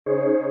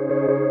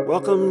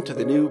Welcome to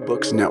the New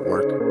Books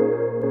Network.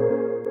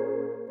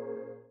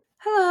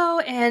 Hello,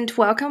 and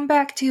welcome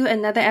back to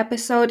another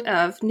episode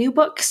of New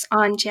Books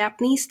on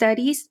Japanese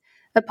Studies,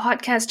 a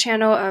podcast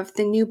channel of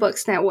the New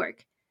Books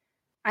Network.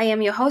 I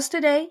am your host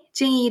today,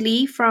 Jingyi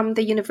Li from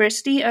the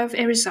University of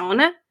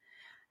Arizona.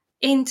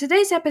 In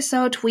today's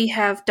episode, we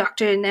have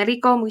Dr.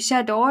 Neriko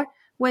Mushador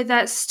with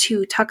us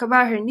to talk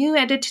about her new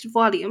edited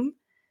volume,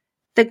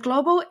 The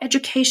Global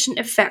Education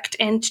Effect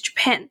and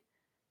Japan,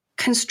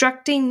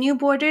 Constructing New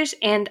Borders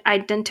and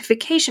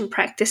Identification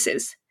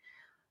Practices.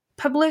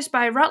 Published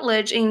by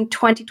Routledge in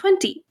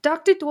 2020.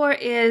 Dr. Dorr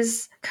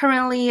is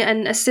currently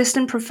an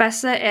assistant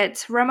professor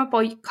at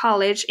Ramapo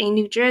College in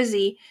New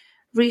Jersey,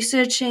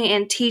 researching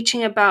and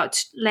teaching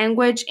about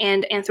language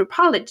and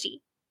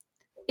anthropology.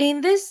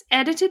 In this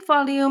edited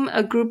volume,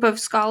 a group of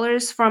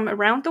scholars from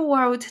around the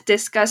world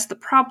discuss the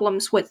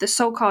problems with the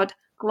so-called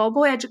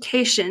global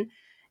education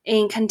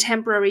in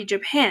contemporary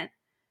Japan.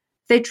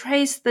 They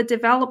trace the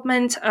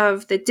development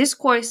of the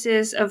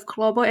discourses of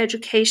global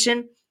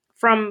education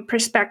from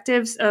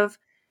perspectives of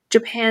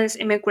Japan's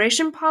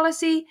immigration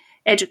policy,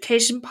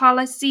 education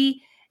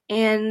policy,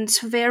 and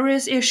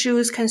various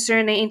issues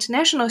concerning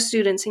international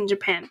students in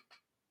Japan.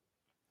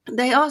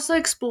 They also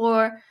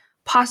explore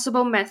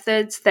possible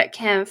methods that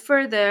can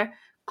further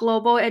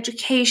global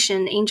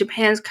education in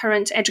Japan's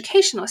current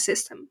educational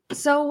system.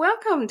 So,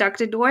 welcome,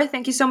 Dr. Dorr.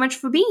 Thank you so much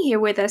for being here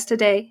with us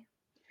today.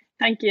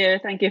 Thank you.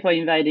 Thank you for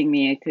inviting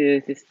me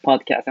to this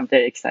podcast. I'm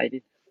very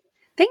excited.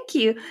 Thank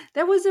you.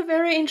 That was a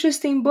very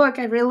interesting book.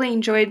 I really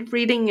enjoyed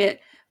reading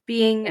it,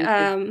 being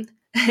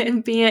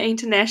being an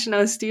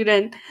international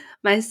student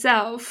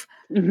myself.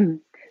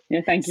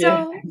 Yeah, thank you.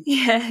 So,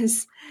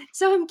 yes.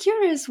 So I'm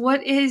curious,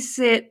 what is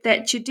it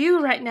that you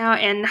do right now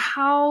and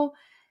how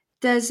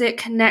does it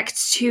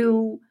connect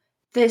to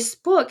this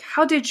book?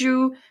 How did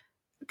you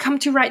come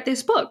to write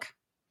this book?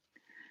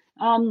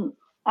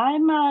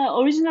 I'm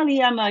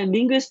originally I'm a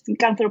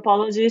linguistic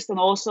anthropologist and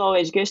also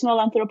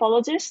educational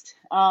anthropologist.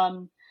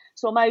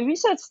 So my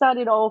research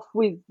started off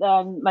with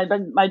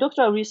my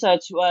doctoral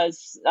research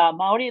was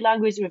Maori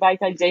language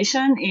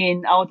revitalization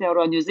in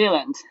Aotearoa, New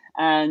Zealand.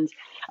 And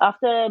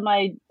after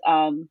my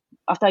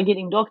after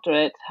getting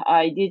doctorate,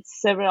 I did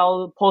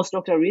several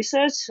postdoctoral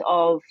research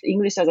of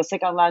English as a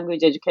second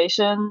language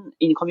education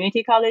in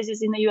community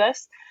colleges in the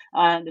U.S.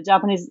 and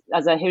Japanese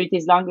as a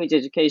heritage language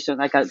education,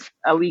 like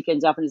a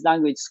weekend Japanese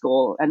language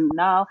school. And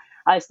now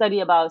I study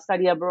about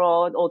study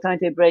abroad,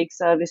 alternative break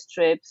service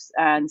trips,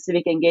 and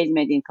civic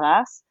engagement in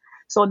class.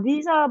 So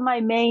these are my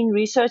main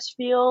research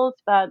fields,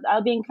 but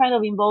I've been kind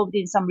of involved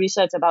in some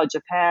research about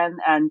Japan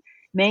and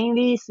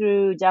mainly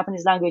through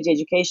Japanese language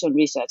education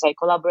research. I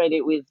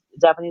collaborated with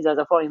Japanese as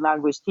a foreign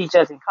language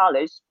teachers in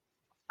college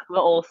who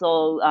are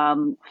also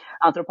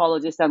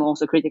anthropologists and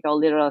also critical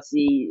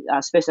literacy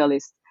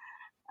specialists.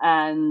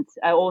 And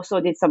I also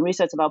did some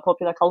research about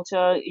popular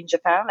culture in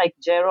Japan, like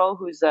Jero,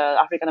 who's an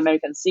African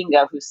American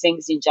singer who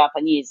sings in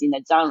Japanese in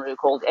a genre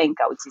called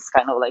enka, which is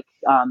kind of like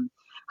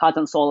heart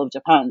and soul of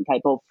Japan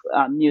type of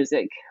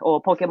music.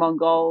 Or Pokemon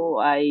Go,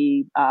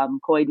 I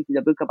co-edited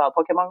a book about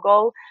Pokemon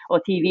Go,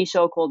 or TV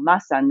show called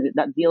Masan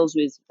that deals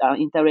with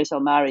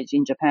interracial marriage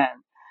in Japan.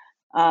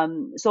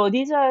 So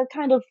these are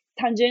kind of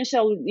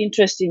tangential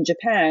interests in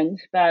Japan,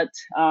 but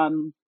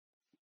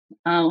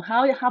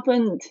how it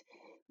happened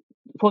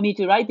for me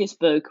to write this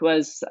book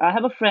was I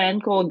have a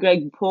friend called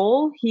Greg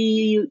Paul.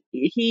 He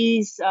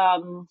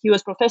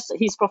was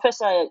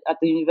professor at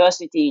the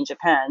university in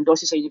Japan,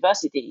 Doshisha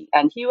University,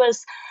 and he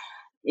was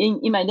in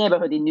my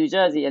neighborhood in New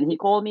Jersey, and he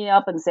called me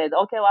up and said,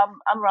 "Okay, well,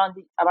 I'm around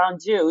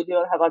you. Do you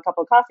want to have a cup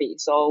of coffee?"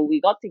 So we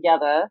got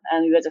together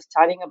and we were just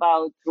chatting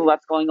about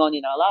what's going on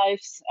in our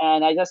lives,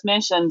 and I just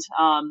mentioned,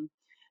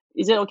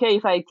 "Is it okay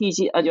if I teach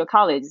at your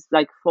college,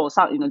 like for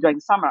some, during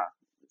summer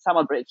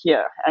break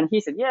here?" And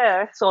he said,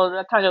 "Yeah." So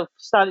that kind of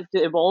started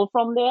to evolve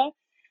from there.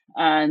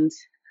 And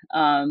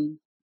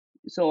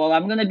so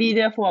I'm going to be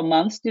there for a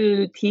month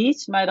to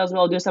teach, might as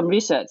well do some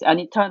research.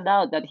 And it turned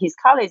out that his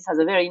college has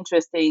a very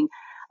interesting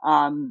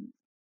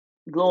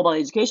global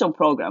education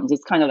programs.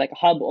 It's kind of like a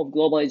hub of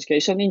global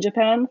education in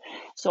Japan.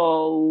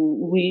 So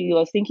we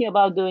were thinking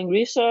about doing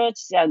research,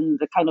 and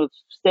the kind of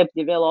step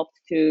developed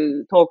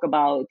to talk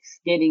about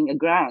getting a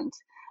grant.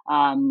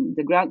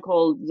 The grant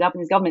called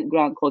Japanese government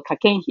grant called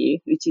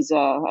Kakenhi, which is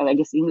I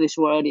guess English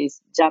word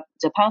is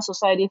Japan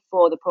Society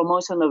for the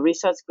Promotion of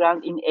Research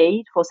Grant in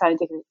Aid for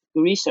Scientific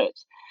Research.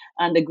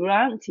 And the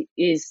grant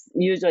is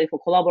usually for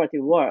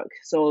collaborative work.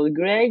 So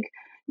Greg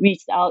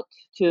reached out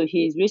to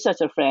his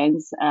researcher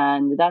friends,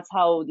 and that's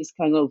how this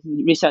kind of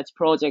research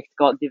project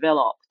got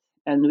developed.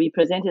 And we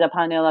presented a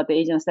panel at the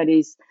Asian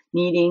Studies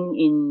meeting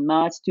in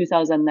March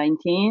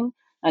 2019,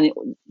 and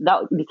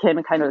that became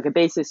a kind of like a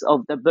basis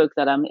of the book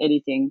that I'm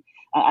editing.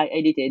 I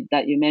edited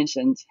that you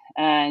mentioned,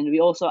 and we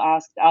also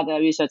asked other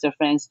researcher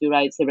friends to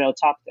write several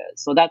chapters.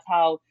 So that's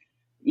how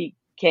it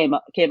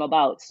came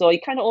about. So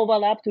it kind of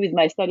overlapped with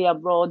my study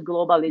abroad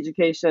global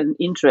education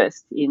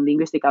interest in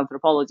linguistic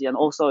anthropology and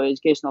also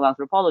educational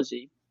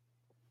anthropology.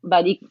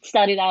 But it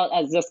started out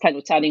as just kind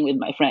of chatting with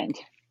my friend.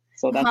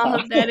 So that's Wow,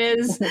 how.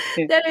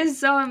 that is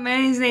so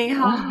amazing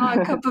how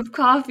a cup of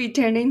coffee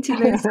turned into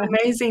this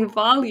amazing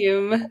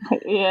volume.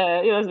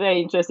 Yeah, it was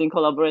very interesting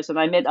collaboration.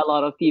 I met a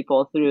lot of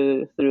people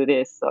through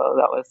this, so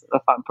that was a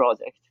fun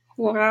project.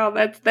 Wow,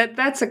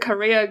 that's a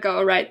career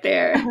goal right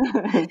there.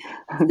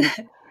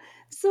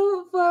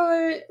 So,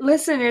 for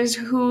listeners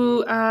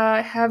who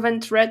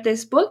haven't read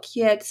this book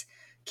yet,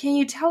 can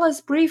you tell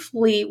us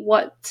briefly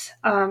what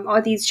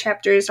all these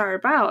chapters are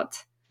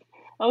about?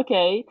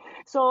 Okay,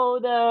 so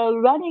the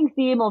running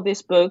theme of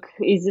this book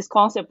is this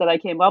concept that I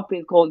came up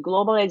with called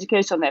global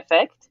education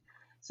effect.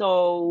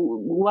 So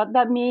what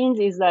that means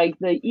is like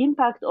the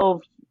impact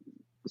of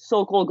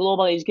so-called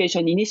global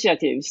education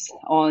initiatives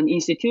on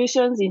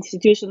institutions,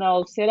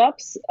 institutional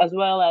setups, as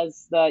well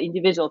as the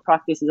individual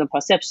practices and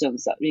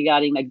perceptions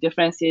regarding like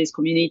differences,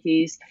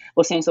 communities,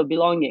 or sense of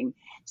belonging.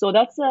 So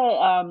that's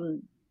a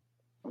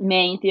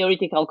main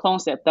theoretical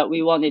concept that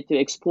we wanted to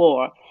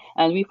explore.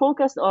 And we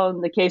focused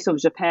on the case of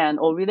Japan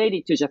or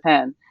related to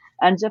Japan.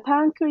 And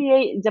Japan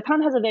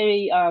has a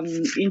very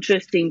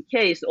interesting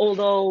case,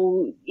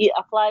 although it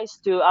applies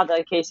to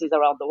other cases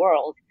around the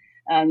world,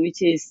 and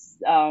which is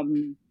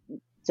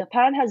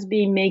Japan has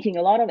been making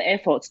a lot of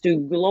efforts to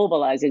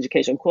globalize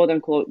education, quote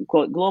unquote,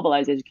 quote,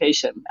 globalize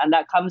education, and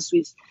that comes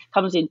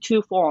in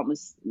two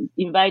forms: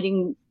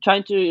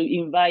 trying to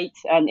invite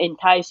and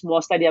entice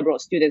more study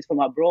abroad students from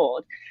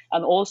abroad,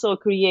 and also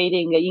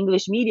creating an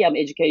English medium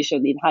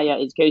education in higher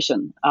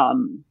education,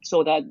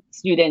 so that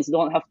students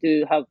don't have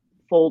to have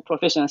full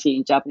proficiency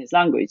in Japanese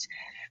language.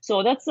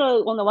 So that's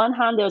on the one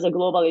hand, there's a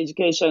global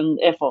education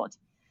effort.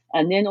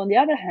 And then on the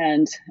other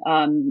hand,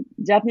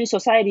 Japanese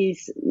society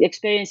is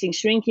experiencing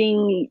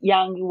shrinking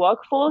young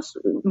workforce,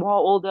 more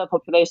older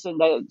population.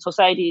 The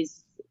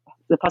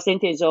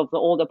percentage of the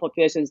older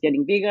population is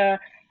getting bigger.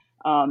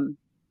 So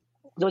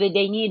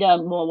they need a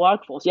more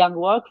workforce, young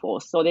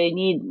workforce. So they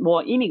need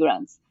more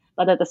immigrants.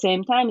 But at the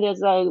same time,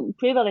 there's a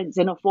prevalent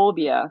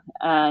xenophobia,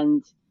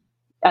 and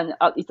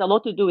it's a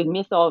lot to do with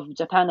myth of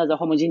Japan as a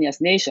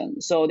homogeneous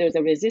nation. So there's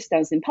a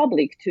resistance in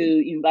public to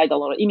invite a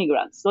lot of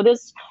immigrants.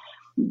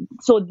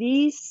 So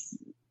these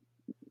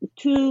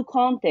two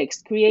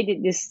contexts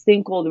created this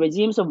thing called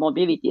regimes of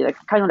mobility, like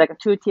kind of like a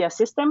two-tier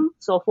system.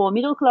 So for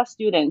middle-class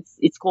students,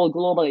 it's called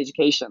global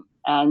education,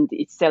 and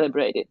it's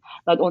celebrated.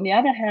 But on the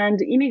other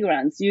hand,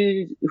 immigrants,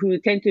 who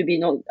tend to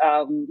be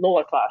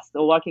lower class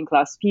or working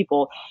class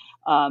people,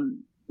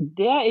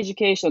 their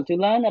education to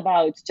learn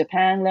about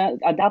Japan,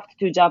 adapt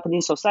to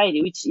Japanese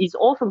society, which is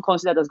often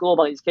considered as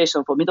global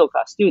education for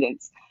middle-class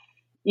students,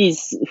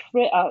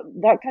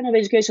 that kind of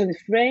education is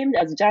framed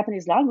as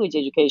Japanese language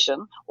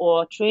education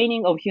or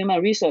training of human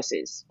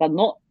resources, but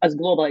not as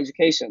global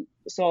education.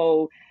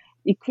 So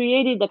it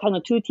created the kind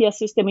of two-tier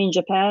system in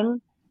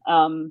Japan,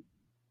 and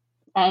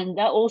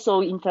that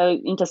also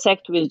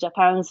intersect with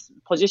Japan's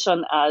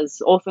position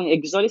as often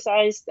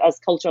exoticized as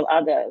cultural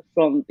other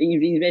in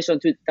relation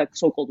to the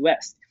so-called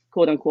West,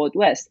 quote-unquote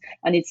West.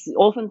 And it's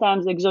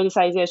oftentimes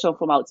exoticization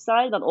from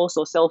outside, but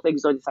also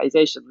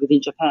self-exoticization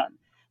within Japan.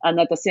 And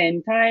at the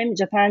same time,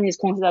 Japan is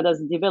considered as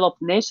a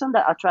developed nation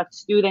that attracts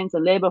students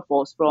and labor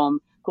force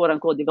from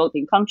quote-unquote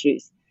developing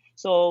countries.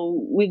 So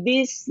with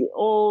this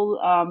all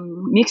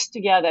mixed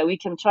together, we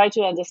can try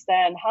to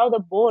understand how the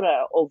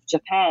border of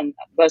Japan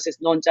versus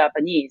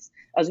non-Japanese,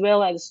 as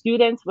well as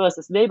students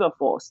versus labor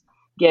force,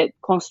 get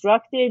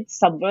constructed,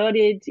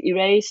 subverted,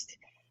 erased,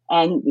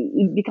 and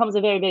it becomes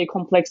a very, very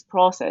complex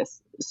process.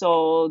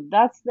 So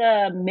that's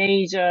the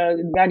major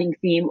running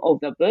theme of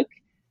the book.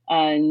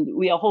 And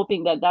we are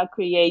hoping that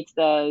creates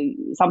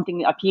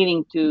something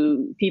appealing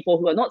to people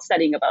who are not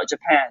studying about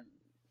Japan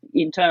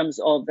in terms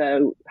of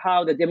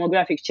how the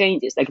demographic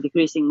changes, like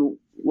decreasing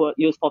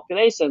youth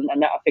population,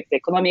 and that affects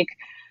economic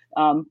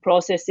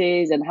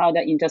processes, and how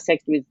that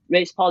intersects with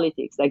race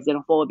politics, like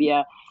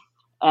xenophobia,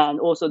 and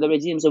also the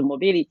regimes of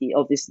mobility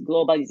of this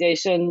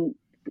globalization,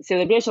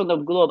 celebration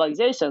of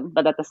globalization,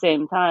 but at the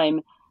same time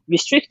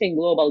restricting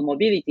global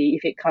mobility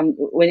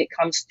when it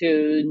comes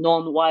to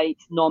non-white,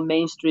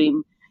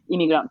 non-mainstream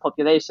immigrant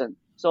population.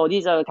 So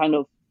these are kind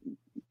of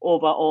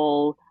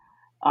overall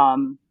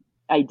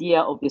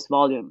idea of this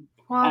volume.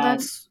 Wow,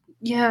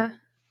 yeah.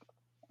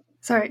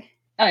 Sorry.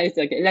 It's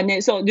okay.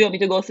 So do you want me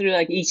to go through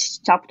like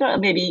each chapter, or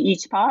maybe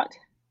each part?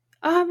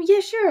 Yeah,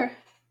 sure.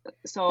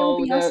 So that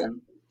would be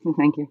awesome.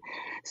 Thank you.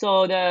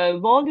 So the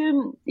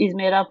volume is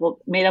made up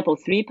of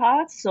three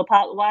parts. So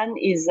part one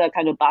is a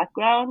kind of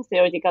background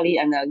theoretically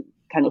and a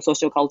kind of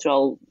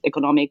sociocultural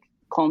economic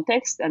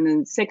context, and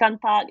then second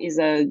part is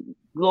a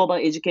global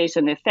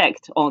education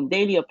effect on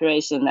daily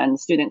operation and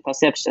student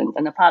perception.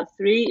 And the part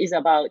three is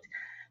about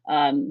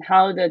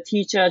how the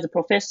teachers, the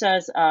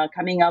professors are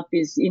coming up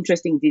with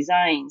interesting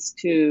designs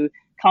to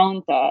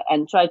counter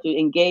and try to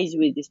engage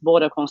with this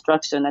border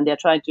construction, and they're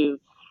trying to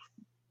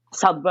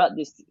subvert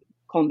this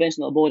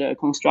conventional border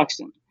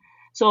construction.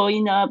 So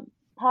in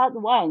part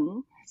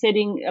one,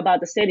 about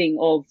the setting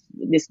of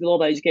this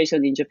global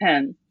education in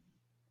Japan,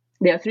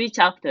 there are three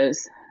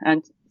chapters,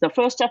 and the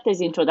first chapter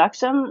is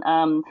introduction.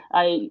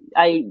 I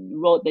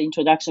wrote the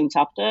introduction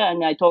chapter,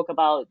 and I talk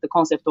about the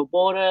concept of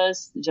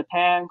borders,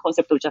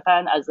 concept of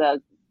Japan as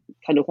a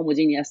kind of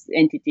homogeneous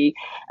entity,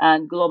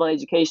 and global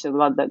education,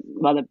 what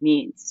that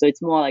means. So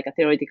it's more like a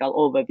theoretical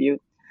overview.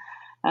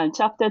 And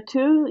chapter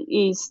 2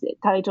 is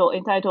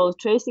entitled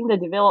Tracing the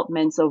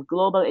Developments of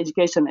Global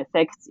Education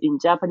Effects in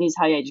Japanese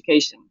Higher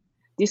Education,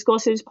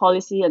 Discourses,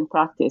 Policy, and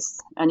Practice,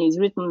 and is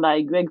written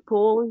by Greg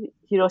Poole,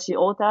 Hiroshi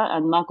Ota,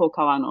 and Mako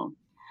Kawano.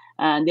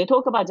 And they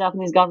talk about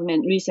Japanese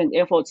government recent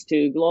efforts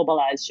to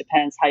globalize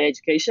Japan's higher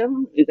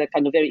education with a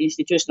kind of very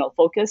institutional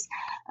focus,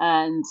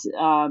 and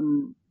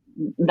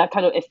that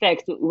kind of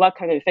effect, what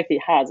kind of effect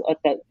it has at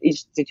the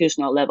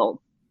institutional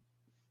level.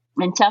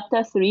 And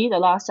chapter 3, the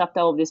last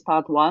chapter of this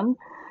part 1,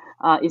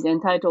 is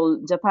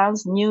entitled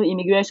Japan's New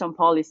Immigration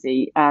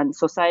Policy and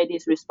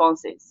Society's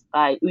Responses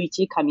by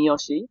Uichi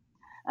Kamiyoshi.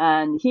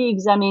 And he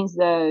examines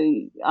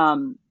the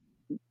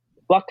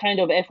what kind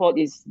of effort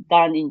is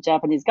done in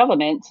Japanese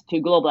government to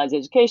globalize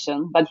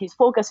education, but his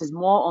focus is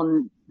more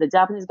on the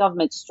Japanese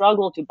government's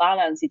struggle to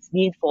balance its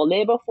need for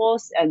labor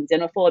force and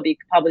xenophobic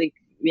public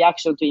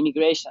reaction to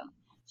immigration.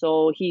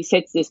 So he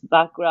sets this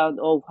background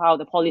of how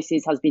the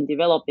policies has been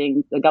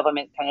developing, the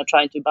government kind of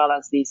trying to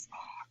balance these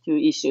two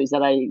issues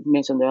that I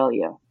mentioned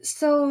earlier.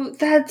 So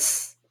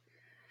that's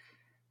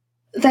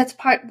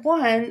part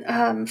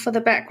 1 for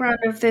the background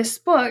of this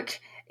book.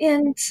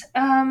 And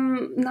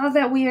now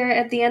that we are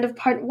at the end of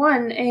part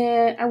 1,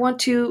 I want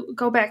to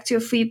go back to a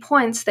few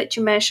points that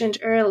you mentioned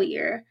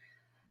earlier.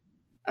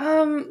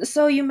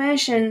 So you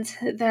mentioned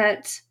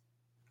that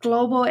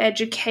global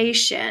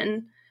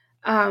education,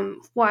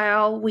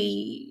 while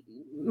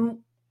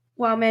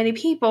many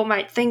people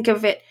might think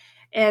of it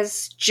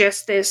as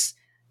just this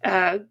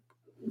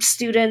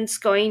students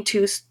going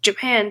to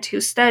Japan to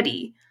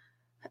study,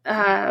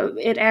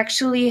 it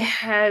actually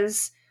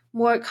has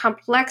more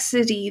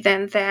complexity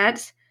than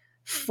that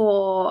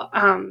for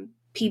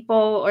people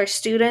or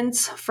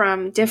students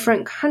from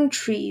different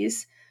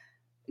countries.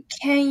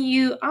 Can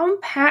you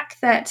unpack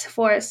that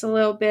for us a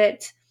little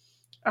bit?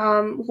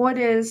 What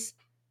is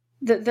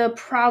the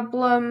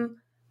problem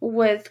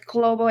with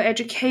global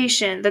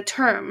education, the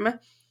term?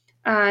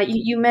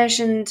 You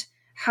mentioned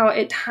how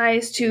it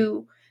ties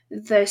to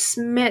the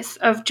myth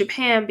of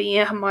Japan being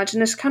a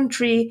homogenous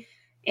country,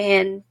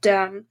 and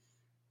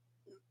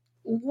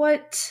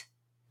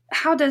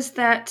how does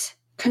that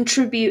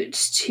contribute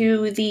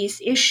to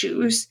these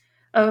issues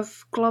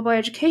of global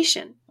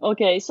education?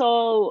 Okay,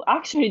 so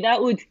actually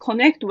that would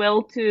connect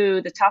well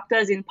to the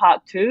chapters in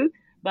part 2,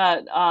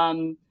 but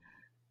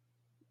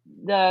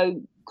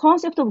the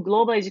concept of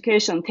global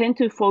education tend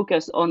to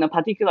focus on a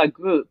particular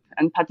group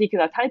and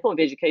particular type of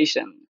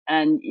education.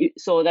 And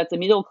so that the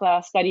middle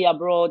class study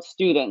abroad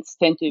students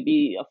tend to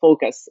be a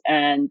focus.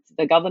 And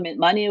the government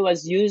money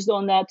was used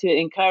on that to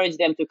encourage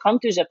them to come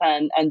to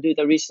Japan and do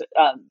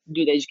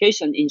the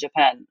education in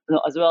Japan,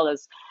 as well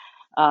as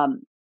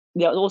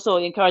there's also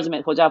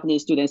encouragement for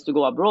Japanese students to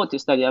go abroad to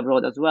study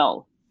abroad as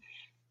well.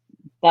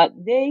 But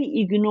they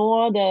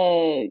ignore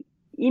the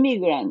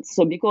immigrants.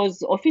 So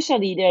because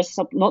officially there's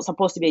not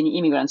supposed to be any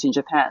immigrants in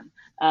Japan,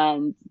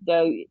 and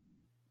the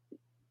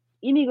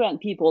immigrant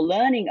people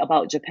learning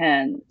about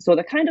Japan, so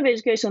the kind of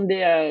education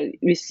they are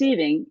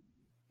receiving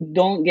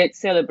don't get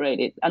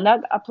celebrated. And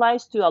that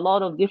applies to a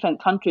lot of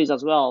different countries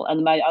as well.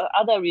 And my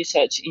other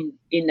research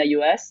in the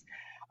US,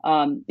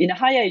 in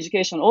higher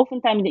education,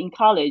 oftentimes in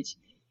college,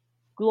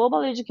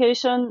 global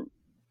education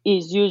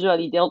is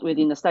usually dealt with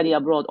in the study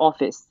abroad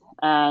office.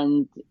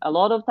 And a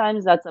lot of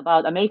times that's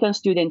about American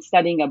students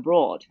studying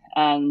abroad.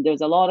 And there's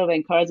a lot of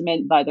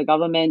encouragement by the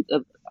government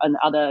and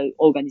other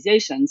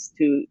organizations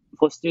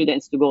for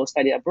students to go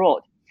study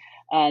abroad.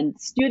 And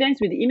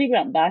students with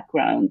immigrant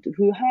background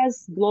who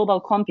has global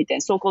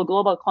competence, so-called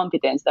global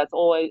competence, that's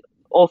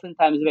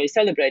oftentimes very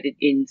celebrated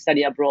in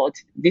study abroad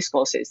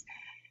discourses.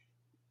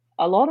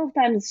 A lot of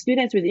times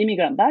students with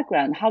immigrant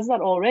background has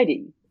that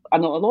already. I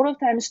know a lot of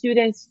times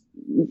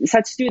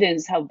such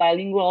students have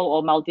bilingual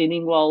or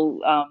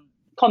multilingual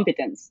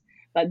competence,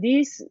 but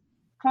these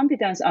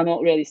competence are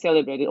not really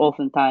celebrated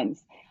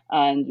oftentimes.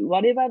 And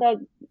whatever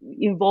that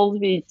involves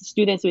with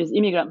students with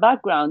immigrant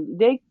background,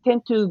 they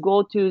tend to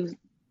go to,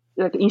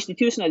 like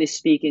institutionally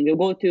speaking, they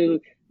go to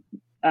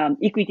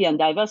equity and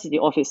diversity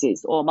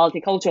offices or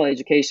multicultural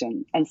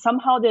education. And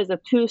somehow there's a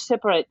two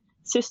separate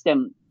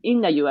system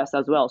in the US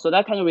as well. So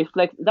that kind of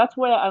reflects, that's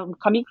where I'm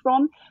coming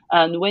from.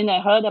 And when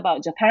I heard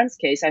about Japan's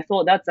case, I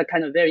thought that's a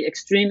kind of very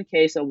extreme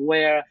case of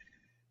where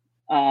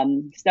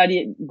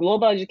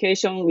global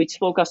education, which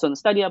focus on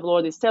study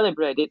abroad, is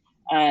celebrated,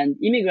 and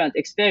immigrant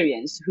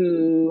experience,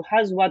 who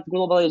has what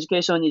global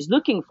education is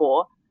looking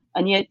for,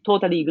 and yet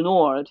totally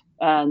ignored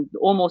and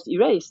almost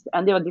erased.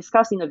 And they were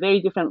discussed in a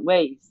very different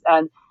ways.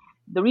 And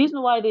the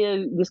reason why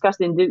they're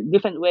discussed in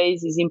different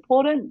ways is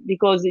important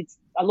because it's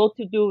a lot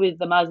to do with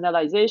the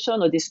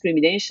marginalization or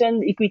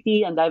discrimination,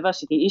 equity and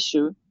diversity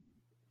issue.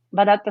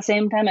 But at the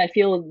same time, I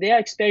feel their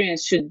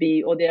experience should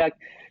be, or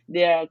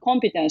their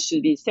competence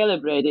should be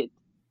celebrated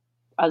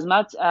as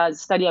much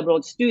as study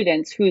abroad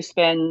students who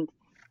spend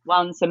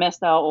one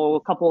semester or a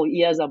couple of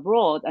years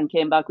abroad and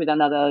came back with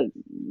another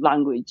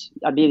language,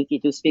 ability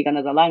to speak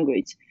another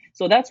language.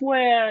 So that's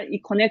where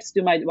it connects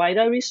to my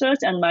wider research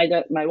and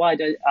my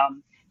wider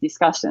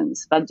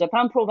discussions. But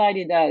Japan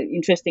provided an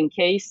interesting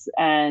case,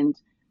 and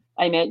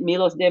I met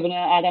Milos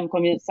Debner, Adam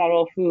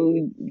Komitsarov,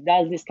 who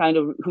do this kind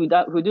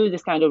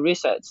of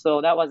research.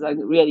 So that was a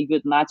really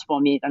good match for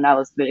me, and I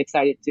was very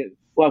excited to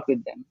work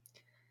with them.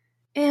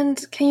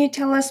 And can you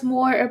tell us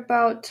more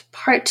about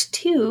part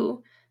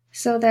 2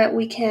 so that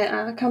we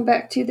can come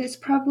back to this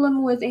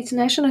problem with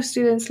international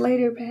students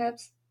later,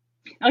 perhaps?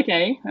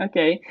 Okay.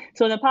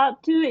 So the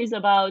part 2 is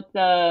about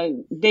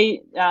the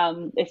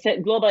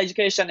global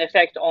education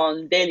effect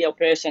on daily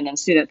operation and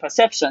student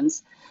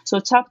perceptions. So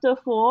chapter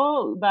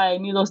 4 by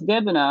Milos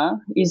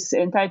Debner is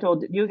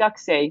entitled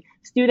 "Ryugakusei: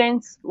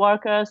 Students,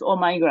 Workers, or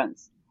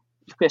Migrants?"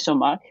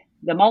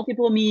 The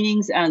multiple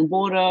meanings and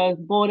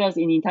borders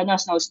in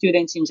international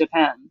students in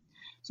Japan.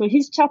 So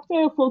his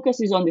chapter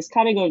focuses on this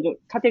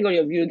category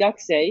of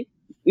Ryugakusei,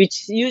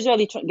 which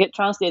usually get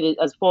translated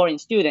as foreign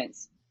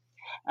students.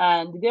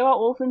 And they are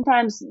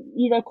oftentimes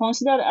either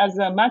considered as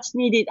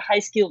much-needed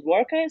high-skilled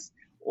workers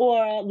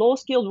or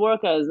low-skilled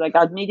workers, like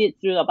admitted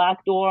through the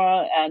back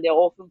door, and they're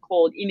often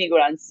called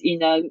immigrants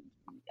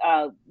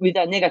with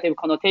a negative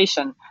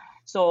connotation.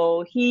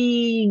 So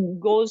he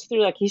goes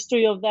through the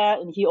history of that,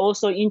 and he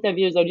also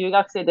interviews the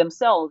Ryugakusei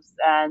themselves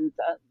and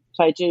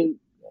try to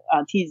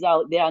tease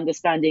out their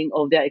understanding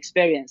of their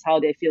experience, how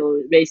they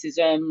feel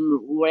racism,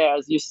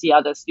 whereas you see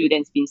other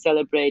students being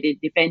celebrated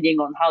depending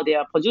on how they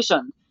are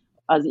positioned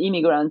as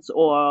immigrants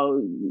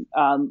or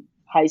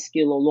high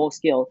skill or low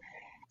skill.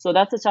 So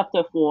that's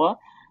chapter 4.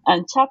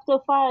 And chapter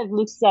 5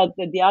 looks at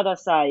the other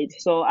side.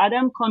 So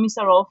Adam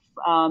Komitsarov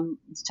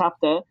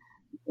chapter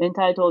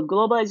entitled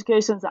 "Global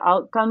Education's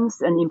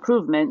Outcomes and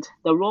Improvement: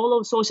 The Role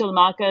of Social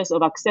Markers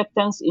of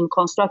Acceptance in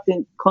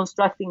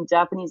Constructing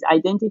Japanese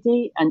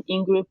Identity and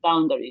In-Group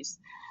Boundaries."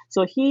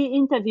 So he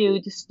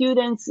interviewed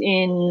students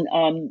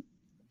in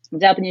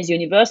Japanese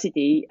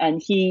university,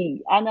 and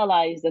he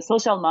analyzed the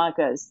social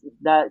markers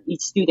that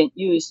each student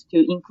used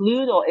to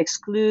include or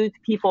exclude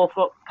people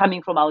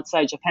coming from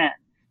outside Japan.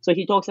 So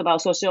he talks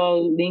about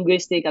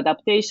socio-linguistic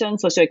adaptation,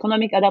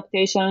 socio-economic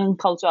adaptation,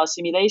 cultural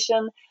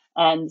assimilation,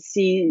 and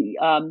see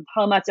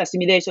how much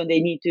assimilation they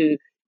need to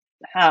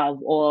have,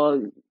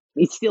 or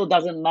it still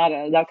doesn't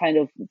matter, that kind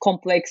of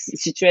complex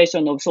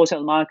situation of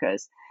social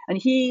markers. And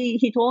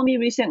he told me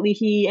recently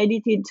he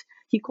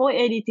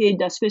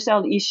co-edited a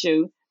special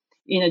issue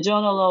in a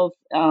journal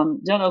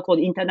called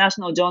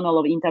International Journal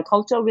of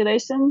Intercultural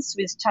Relations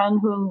with Chan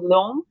Hung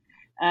Leong.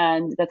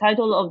 And the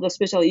title of the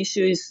special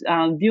issue is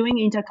 "Viewing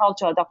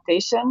Intercultural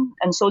Adaptation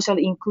and Social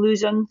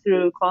Inclusion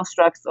Through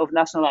Constructs of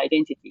National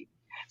Identity."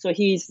 So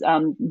he's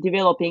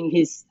developing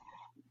his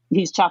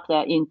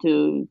chapter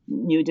into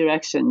new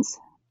directions.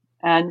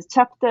 And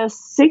chapter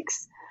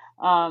 6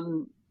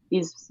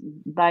 is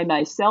by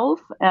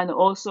myself and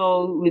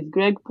also with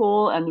Greg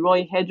Paul and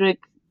Roy Hedrick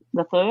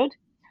III.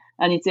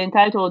 And it's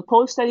entitled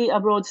 "Post-Study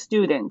Abroad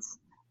Students."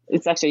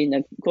 It's actually in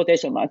a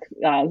quotation mark.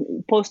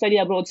 "Post-Study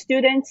Abroad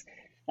Students,"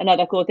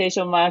 another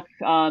quotation mark,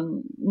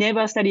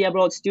 "Never Study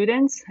Abroad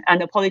Students, and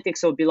the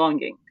Politics of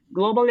Belonging: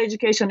 Global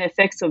Education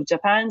Effects of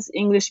Japan's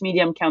English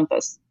Medium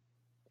Campus."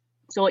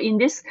 So in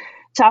this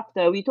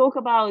chapter, we talk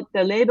about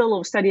the label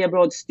of study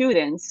abroad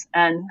students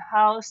and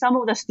how some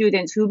of the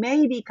students who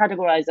may be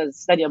categorized as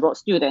study abroad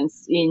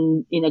students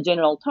in a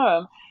general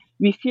term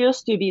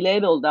refuse to be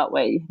labeled that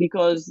way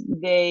because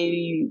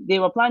they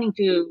were planning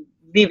to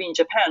live in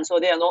Japan, so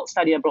they are not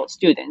study abroad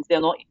students. They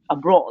are not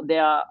abroad. They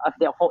are at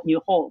their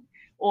new home.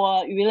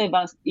 Or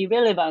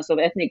irrelevance of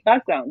ethnic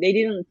background. They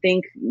didn't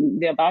think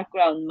their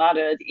background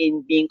mattered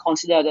in being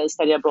considered as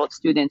study abroad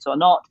students or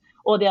not,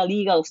 or their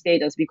legal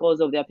status because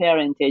of their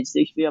parentage. So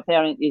if your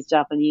parent is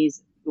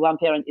Japanese, one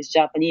parent is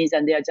Japanese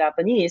and they are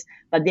Japanese,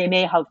 but they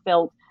may have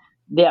felt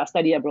they are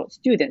study abroad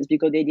students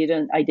because they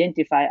didn't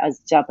identify as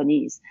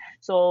Japanese.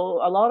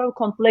 So a lot of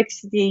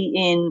complexity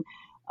in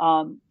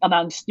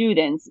among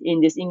students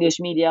in this English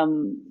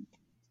medium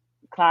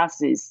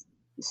classes.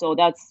 So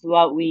that's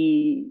what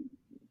the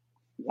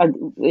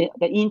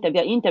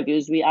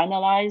interviews we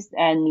analyzed,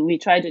 and we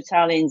try to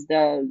challenge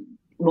the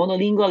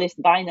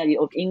monolingualist binary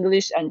of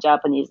English and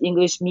Japanese.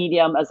 English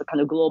medium as a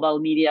kind of global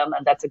medium,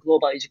 and that's a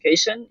global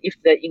education if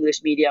the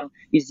English medium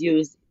is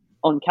used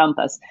on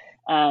campus.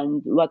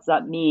 And what's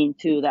that mean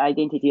to the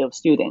identity of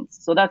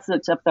students? So that's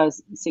what chapter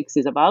 6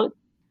 is about.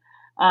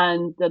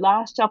 And the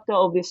last chapter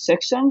of this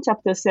section,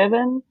 chapter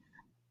 7,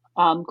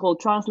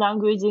 called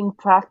 "Translanguaging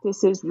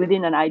Practices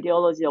Within an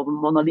Ideology of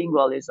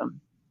Monolingualism: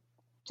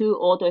 Two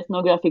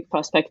Autoethnographic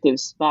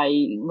Perspectives" by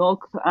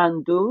Ngoc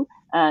An Du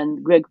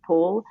and Greg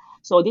Paul.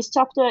 So this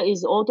chapter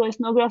is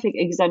autoethnographic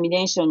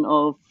examination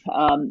of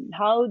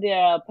how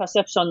their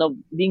perception of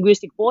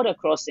linguistic border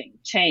crossing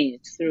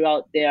changed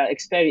throughout their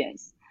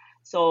experience.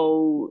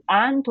 So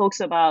Anne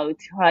talks about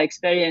her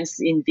experience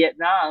in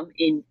Vietnam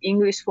in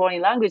English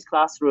foreign language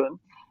classroom,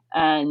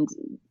 and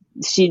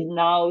she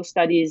now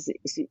studies,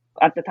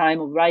 at the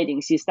time of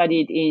writing, she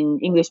studied in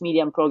English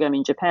medium program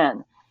in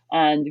Japan.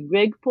 And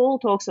Greg Paul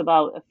talks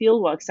about a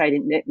fieldwork site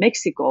in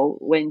Mexico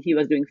when he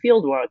was doing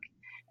fieldwork,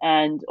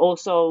 and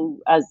also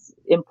as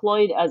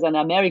employed as an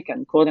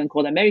American, quote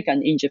unquote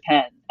American, in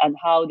Japan, and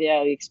how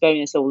their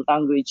experience of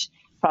language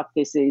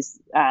practices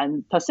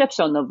and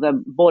perception of the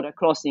border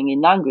crossing in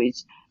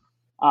language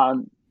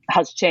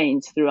has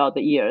changed throughout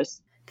the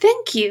years.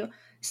 Thank you.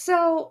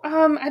 So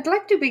I'd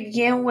like to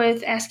begin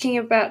with asking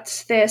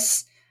about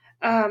this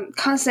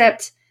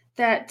concept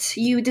that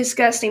you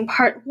discussed in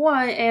part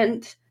 1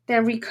 and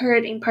then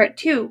recurred in part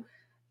 2.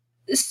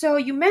 So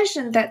you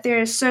mentioned that there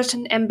is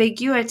certain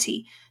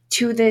ambiguity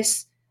to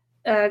this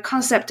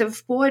concept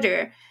of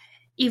border,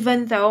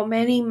 even though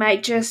many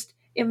might just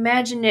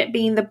imagine it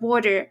being the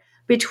border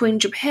between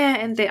Japan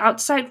and the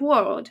outside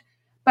world.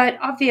 But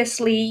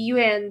obviously, you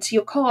and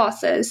your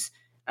co-authors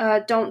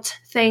don't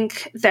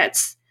think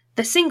that's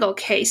the single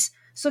case.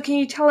 So can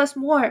you tell us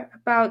more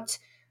about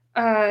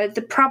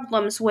the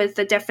problems with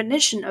the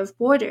definition of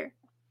border?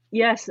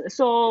 Yes,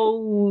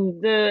 so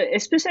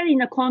especially in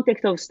the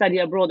context of study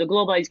abroad, the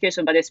global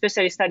education, but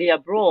especially study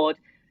abroad,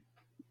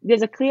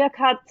 there's a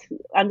clear-cut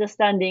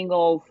understanding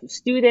of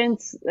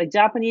students,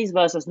 Japanese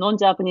versus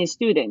non-Japanese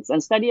students,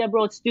 and study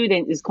abroad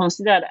student is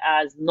considered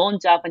as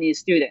non-Japanese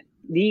student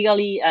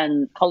legally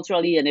and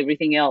culturally and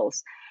everything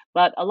else.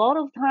 But a lot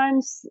of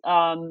times,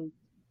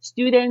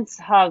 students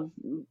have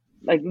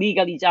like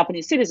legally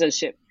Japanese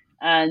citizenship,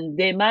 and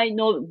they might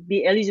not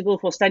be eligible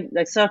for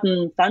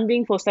certain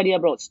funding for study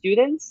abroad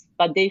students,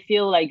 but they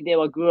feel like they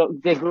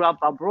grew up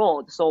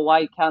abroad, so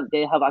why can't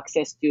they have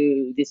access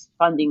to this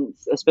funding,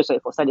 especially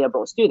for study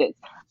abroad students?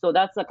 So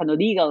that's a kind of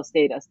legal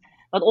status,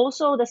 but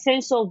also the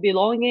sense of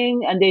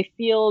belonging, and they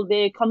feel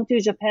they come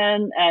to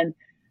Japan. And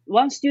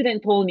one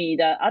student told me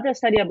that other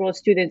study abroad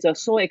students are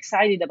so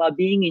excited about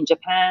being in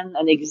Japan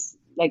and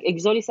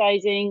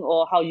exoticizing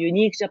or how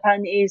unique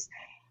Japan is,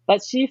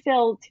 but she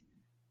felt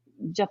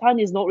Japan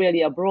is not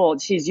really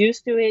abroad. She's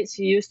used to it.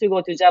 She used to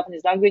go to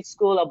Japanese language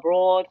school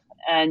abroad,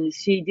 and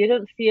she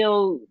didn't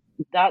feel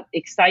that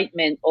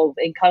excitement of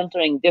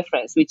encountering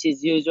difference, which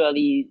is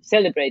usually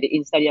celebrated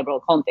in study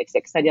abroad context.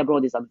 Like study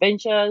abroad is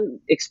adventure,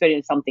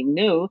 experience something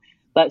new,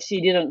 but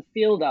she didn't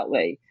feel that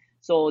way.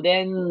 So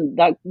then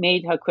that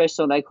made her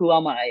question, like, who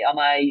am I? Am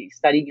I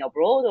studying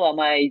abroad or am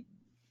I?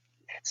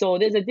 So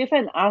there's a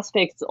different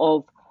aspects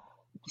of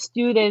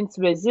students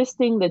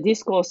resisting the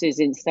discourses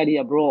in study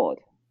abroad.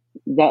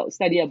 That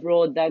study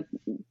abroad that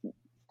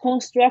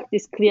construct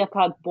this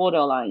clear-cut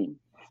borderline.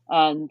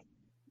 And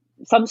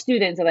some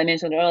students, as I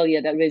mentioned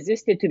earlier, that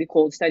resisted to be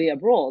called study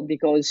abroad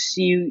because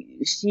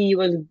she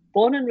was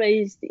born and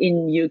raised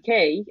in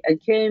UK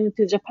and came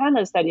to Japan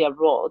to study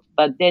abroad,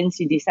 but then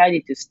she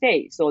decided to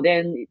stay. So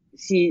then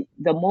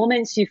the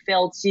moment she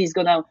felt she's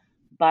gonna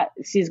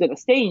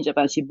stay in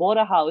Japan, she bought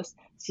a house,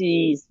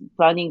 she's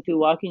planning to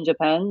work in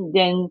Japan,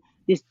 then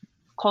this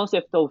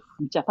concept of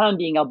Japan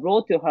being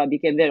abroad to her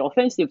became very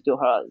offensive to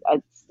her.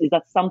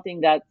 That's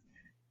something that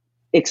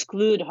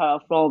exclude her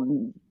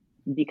from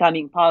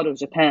becoming part of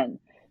Japan.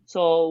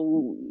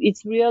 So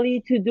it's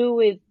really to do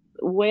with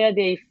where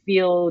they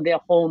feel their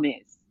home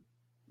is.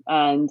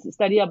 And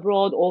study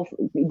abroad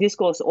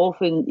discourse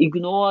often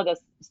ignore the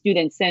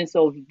student's sense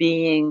of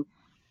being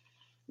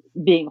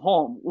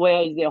home.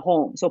 Where is their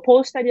home? So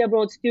post-study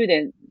abroad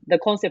student, the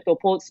concept of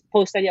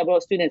post-study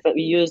abroad students that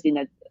we used in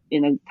a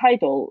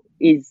title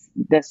is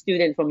the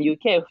student from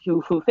UK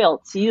who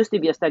felt she used to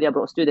be a study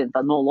abroad student,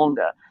 but no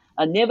longer.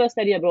 A never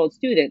study abroad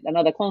student,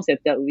 another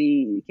concept that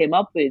we came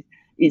up with,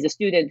 is a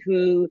student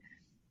who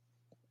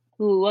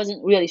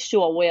wasn't really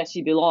sure where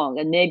she belonged.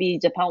 And maybe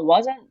Japan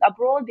wasn't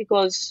abroad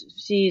because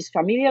she's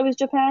familiar with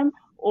Japan,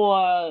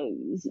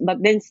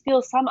 but then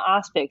still some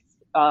aspects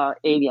are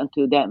alien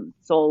to them.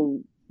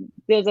 So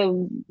there's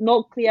a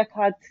no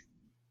clear-cut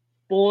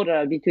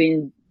border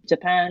between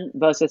Japan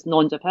versus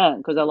non-Japan,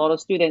 because a lot of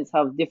students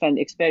have different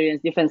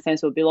experience, different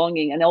sense of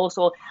belonging, and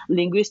also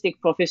linguistic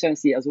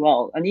proficiency as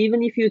well. And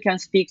even if you can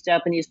speak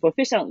Japanese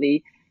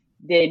proficiently,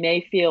 they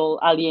may feel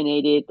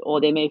alienated or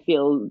they may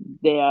feel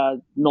they are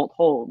not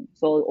home.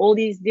 So all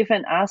these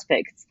different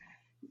aspects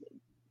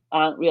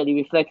aren't really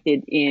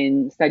reflected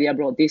in study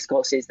abroad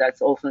discourses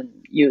that's often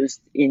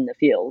used in the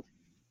field.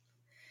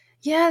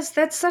 Yes,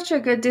 that's such a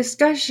good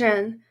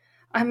discussion.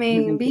 I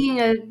mean,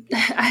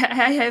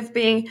 I have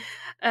been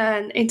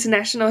an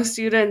international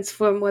student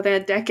for more than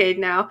a decade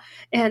now,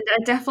 and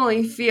I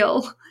definitely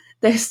feel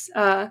this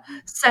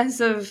sense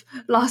of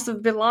loss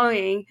of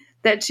belonging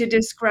that you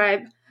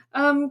describe.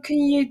 Can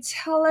you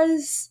tell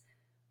us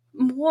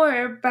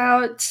more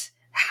about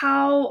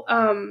how,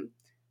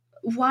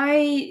 why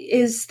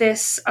is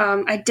this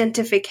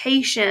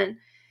identification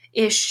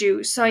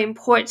issue so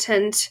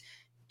important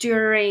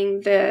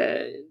during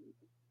the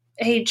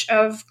age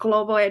of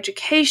global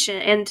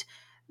education? And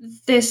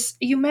this,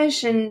 you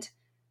mentioned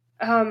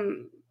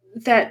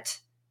that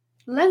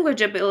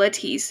language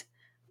abilities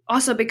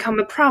also become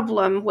a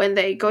problem when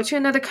they go to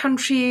another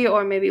country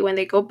or maybe when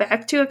they go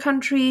back to a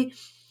country,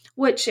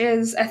 which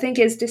is, I think,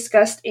 is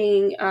discussed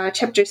in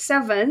chapter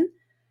 7,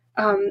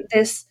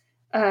 this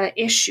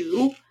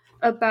issue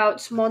about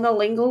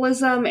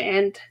monolingualism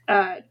and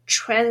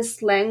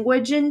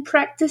translanguaging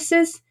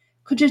practices.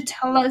 Could you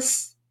tell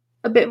us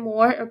a bit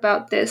more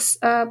about this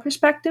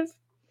perspective?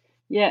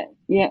 Yeah.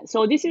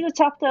 So this is a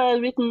chapter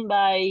written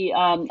by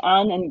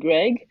Anne and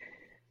Greg.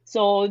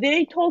 So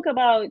they talk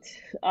about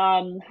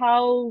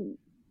how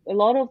a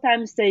lot of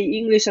times say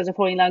English as a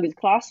foreign language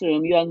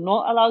classroom, you are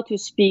not allowed to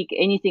speak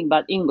anything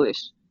but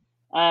English.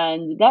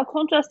 And that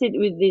contrasted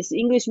with this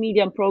English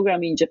medium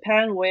program in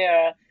Japan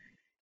where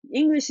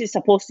English is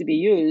supposed to be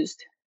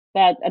used,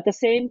 but at the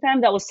same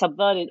time that was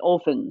subverted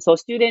often. So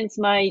students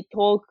might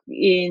talk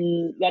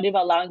in whatever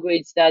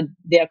language that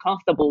they are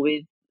comfortable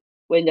with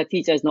when the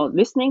teacher is not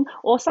listening,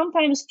 or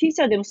sometimes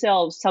teacher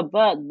themselves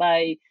subvert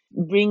by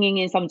bringing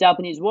in some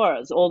Japanese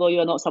words, although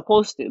you're not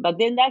supposed to. But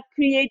then that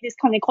creates this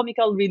kind of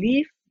comical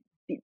relief,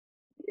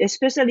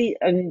 especially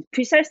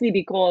precisely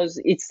because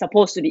it's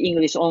supposed to be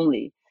English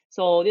only.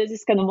 So there's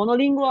this kind of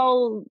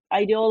monolingual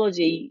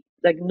ideology,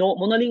 like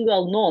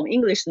monolingual norm,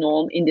 English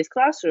norm in this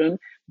classroom,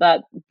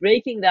 but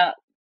breaking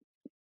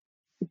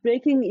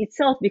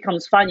itself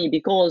becomes funny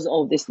because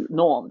of this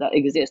norm that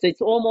exists. So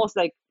it's almost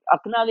like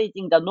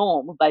acknowledging the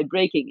norm by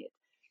breaking it.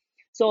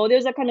 So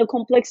there's a kind of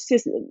complex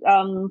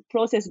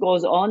process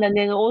goes on. And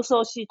then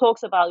also she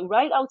talks about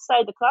right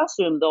outside the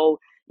classroom, though,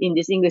 in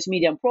this English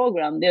medium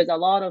program, there's a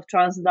lot of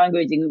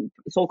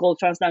so-called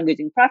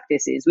translanguaging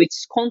practices,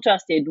 which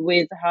contrasted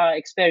with her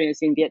experience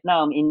in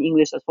Vietnam in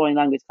English as foreign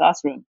language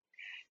classroom.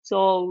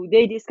 So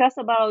they discuss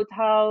about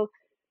how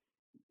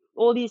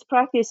all these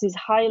practices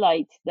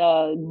highlight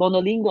the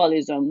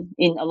monolingualism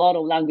in a lot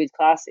of language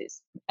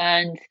classes.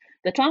 And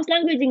the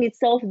translanguaging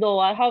itself, though,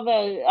 I have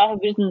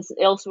written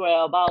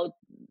elsewhere about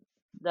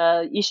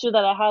the issue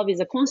that I have is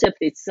the concept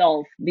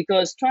itself,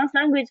 because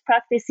translanguage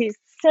practices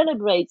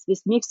celebrates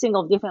this mixing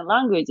of different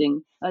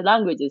languages,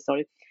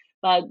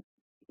 but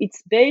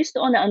it's based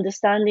on the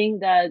understanding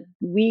that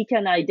we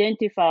can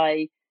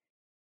identify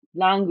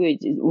language,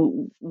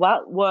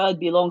 what word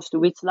belongs to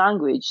which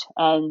language,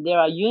 and there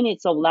are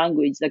units of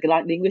language, like a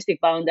linguistic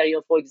boundary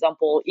of, for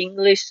example,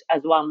 English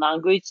as one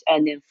language,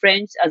 and then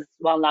French as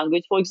one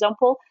language, for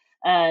example,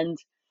 and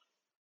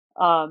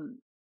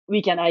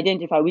we can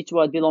identify which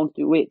word belongs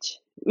to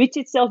which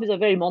itself is a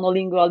very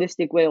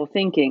monolingualistic way of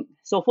thinking.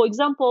 So, for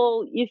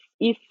example,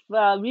 if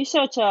a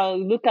researcher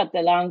look at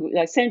the language,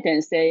 like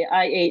sentence, say,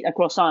 I ate a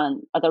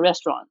croissant at a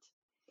restaurant,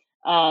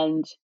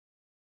 and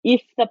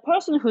if the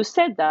person who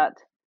said that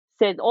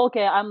said,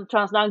 okay, I'm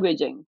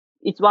translanguaging,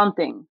 it's one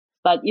thing.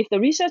 But if the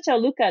researcher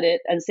look at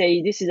it and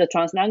say this is a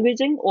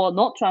translanguaging or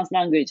not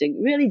translanguaging,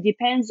 really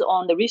depends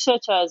on the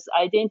researcher's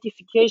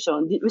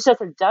identification, the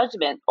researcher's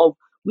judgment of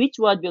which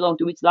word belongs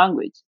to which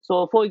language.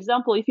 So, for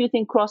example, if you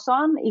think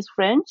croissant is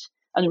French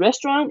and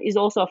restaurant is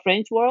also a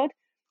French word,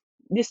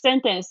 this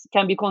sentence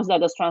can be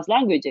considered as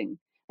translanguaging.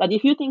 But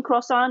if you think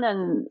croissant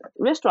and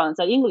restaurants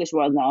are English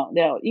word now,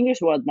 they are English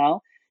word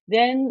now,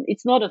 then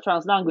it's not a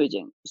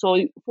translanguaging.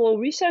 So for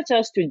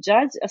researchers to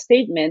judge a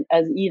statement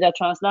as either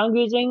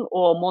translanguaging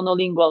or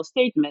monolingual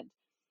statement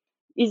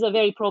is a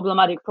very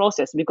problematic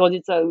process, because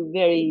it's a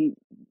very,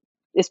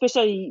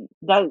 especially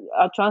that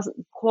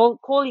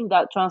calling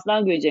that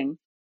translanguaging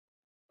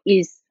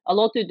is a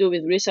lot to do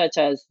with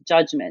researchers'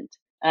 judgment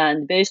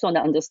and based on the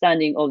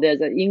understanding of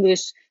there's an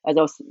English as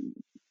a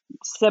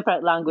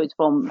separate language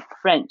from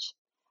French,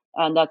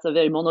 and that's a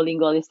very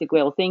monolingualistic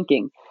way of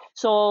thinking.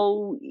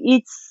 So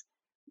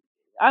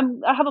I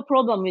have a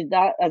problem with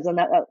that as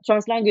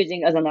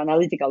translanguaging as an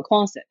analytical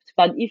concept.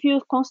 But if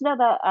you consider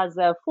that as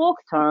a folk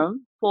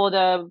term for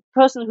the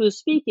person who's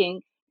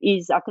speaking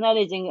is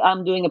acknowledging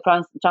I'm doing a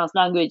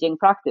translanguaging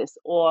practice,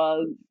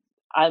 or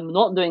I'm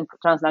not doing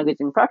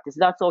translanguaging practice,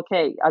 that's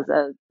okay as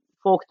a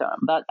folk term.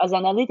 But as an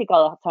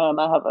analytical term,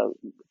 I have a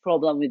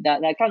problem with that.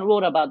 And I kind of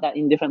wrote about that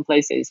in different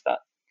places, but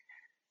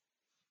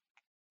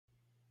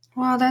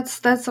Wow,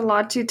 that's a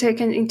lot to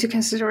take into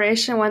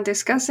consideration when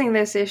discussing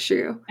this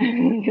issue.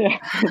 yeah.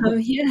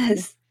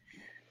 Yes.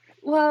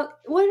 Well,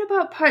 what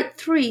about part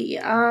 3?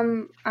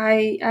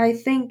 I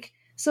think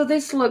so.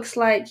 This looks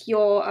like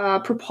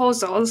your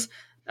proposals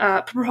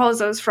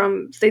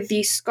from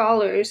these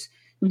scholars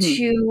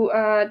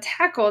to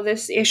tackle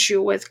this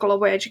issue with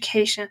global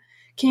education.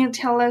 Can you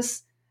tell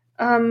us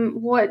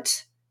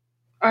what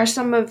are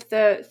some of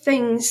the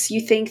things you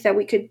think that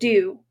we could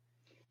do?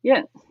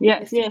 Yeah.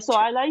 So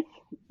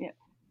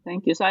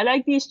thank you. So I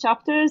like these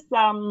chapters.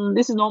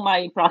 This is not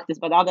my practice,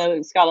 but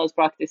other scholars'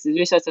 practices,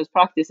 researchers'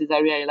 practices I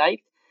really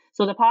like.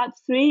 So the part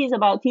 3 is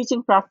about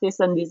teaching practice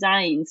and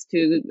designs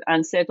to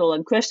unsettle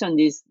and question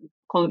this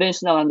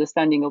conventional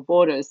understanding of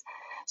borders.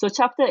 So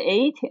chapter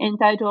 8,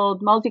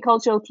 entitled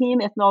Multicultural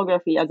Team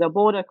Ethnography as a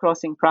Border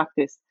Crossing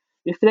Practice,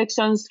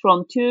 Reflections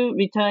from 2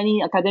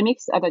 Returnee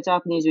Academics at a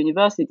Japanese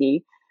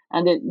University.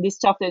 And this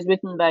chapter is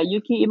written by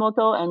Yuki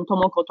Imoto and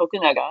Tomoko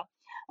Tokunaga.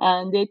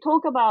 And they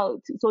talk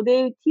about, so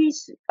they teach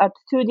at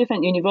 2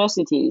 different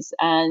universities,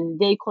 and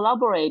they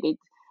collaborated.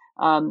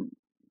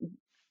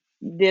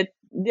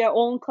 Their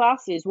own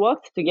classes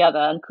worked together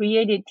and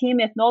created team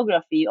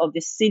ethnography of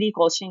this city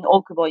called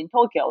Shin-Okubo in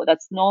Tokyo.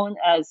 That's known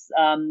as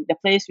the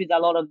place with a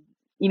lot of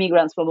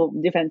immigrants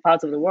from different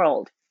parts of the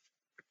world.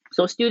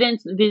 So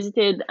students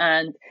visited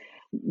and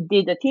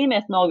did a team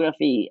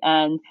ethnography,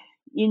 and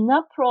in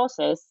that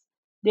process,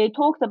 they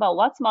talked about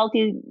what's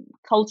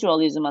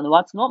multiculturalism and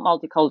what's not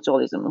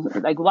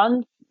multiculturalism. Like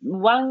one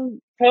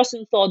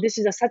person thought this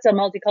is such a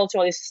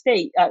multiculturalist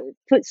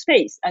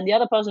space, and the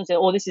other person said,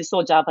 "Oh, this is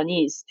so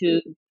Japanese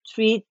to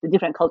treat the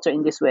different culture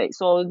in this way."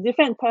 So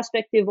different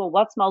perspective of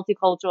what's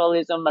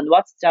multiculturalism and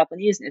what's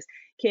Japaneseness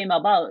came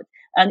about.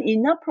 And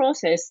in that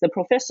process, the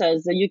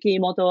professors, Yuki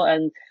Imoto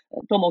and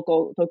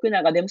Tomoko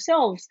Tokunaga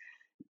themselves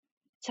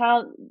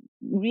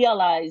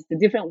realize the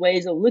different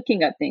ways of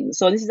looking at things.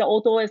 So this is an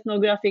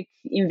autoethnographic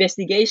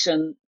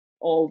investigation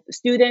of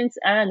students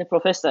and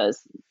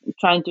professors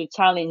trying to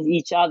challenge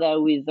each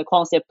other with the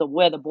concept of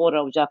where the border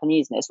of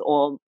Japaneseness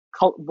or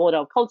border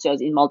of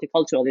cultures in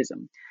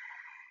multiculturalism.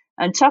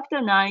 And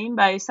chapter 9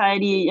 by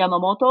Sairi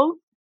Yamamoto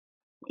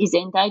is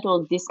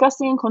entitled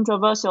Discussing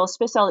Controversial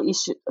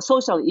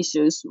Social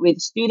Issues with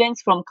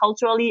Students from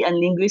Culturally and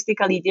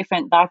Linguistically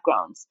Different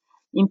Backgrounds.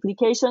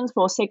 Implications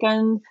for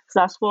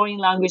second/foreign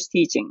language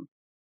teaching.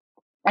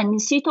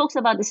 And she talks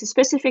about this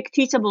specific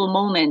teachable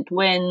moment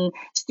when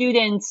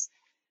students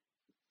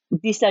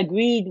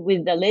disagreed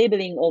with the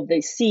labeling of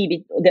the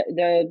sea,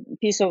 the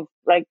piece of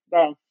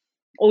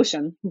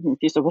ocean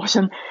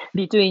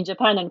between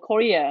Japan and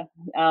Korea.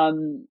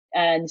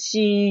 And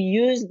she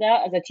used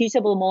that as a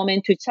teachable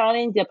moment to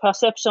challenge the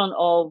perception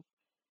of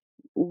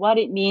what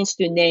it means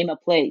to name a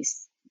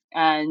place.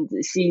 And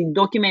she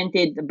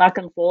documented the back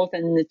and forth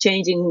and the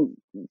changing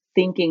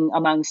thinking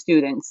among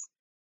students.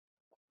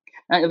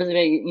 And it was a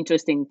very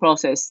interesting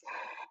process.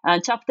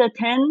 And chapter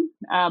 10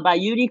 by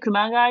Yuri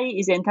Kumagai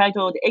is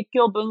entitled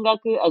Ekkyo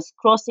Bungaku as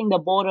Crossing the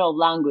Border of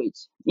Language,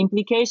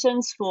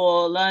 Implications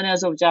for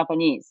Learners of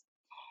Japanese.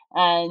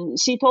 And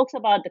she talks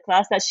about the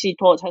class that she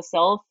taught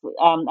herself,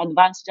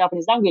 advanced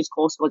Japanese language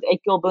course was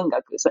Ekkyo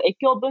Bungaku. So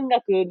Ekkyo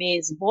Bungaku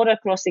means border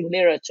crossing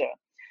literature.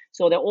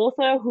 So the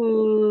author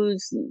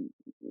whose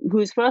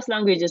first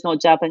language is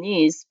not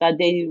Japanese, but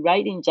they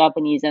write in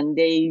Japanese and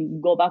they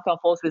go back and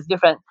forth with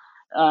different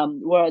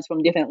words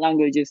from different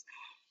languages.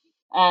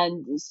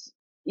 And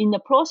in the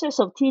process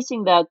of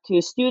teaching that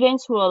to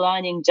students who are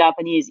learning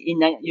Japanese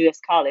in a U.S.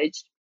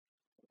 college,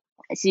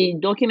 she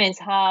documents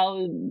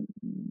how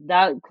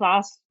that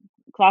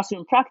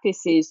classroom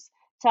practices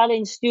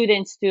challenge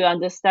students to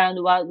understand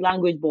what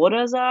language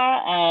borders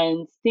are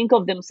and think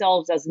of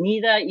themselves as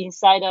neither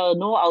insider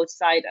nor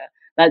outsider,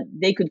 but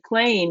they could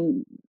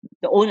claim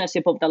the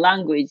ownership of the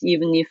language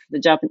even if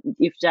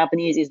if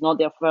Japanese is not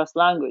their first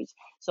language.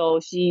 So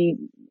she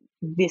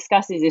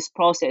discusses this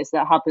process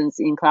that happens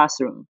in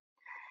classroom.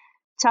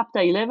 Chapter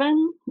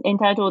 11,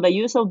 entitled The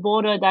Use of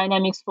Border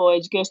Dynamics for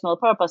Educational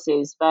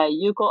Purposes by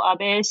Yuko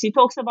Abe. She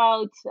talks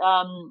about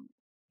a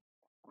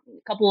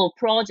couple of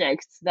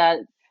projects that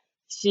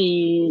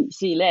she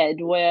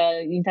led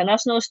where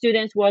international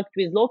students worked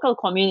with local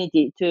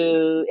community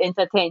to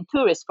entertain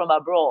tourists from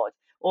abroad,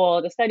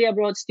 or the study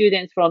abroad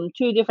students from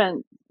two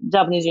different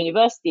Japanese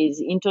universities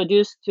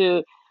introduced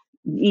to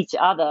each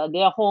other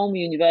their home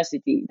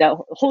university, the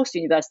host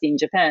university in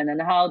Japan,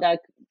 and how that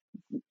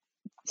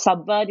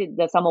subverted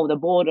some of the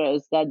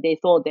borders that they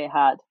thought they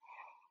had.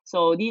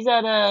 So these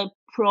are the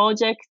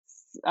projects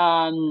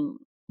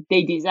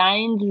they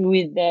designed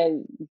with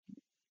the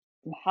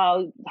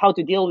how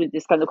to deal with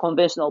this kind of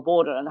conventional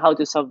border and how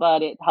to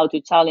subvert it, how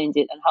to challenge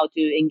it, and how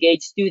to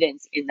engage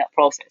students in that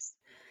process.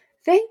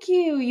 Thank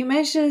you. You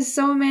mentioned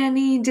so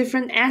many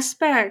different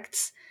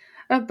aspects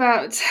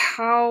about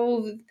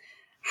how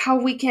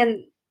we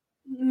can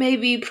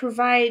maybe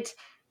provide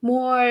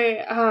more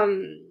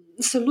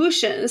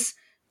solutions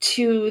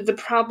to the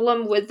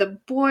problem with the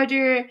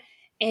border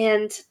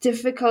and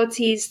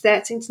difficulties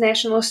that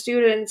international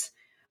students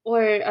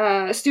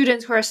or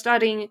students who are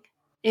studying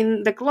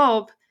in the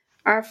globe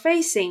are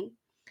facing.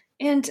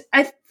 And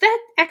that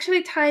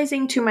actually ties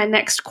into my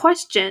next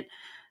question.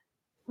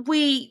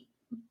 We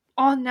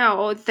all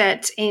know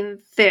that in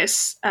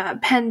this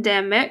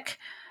pandemic,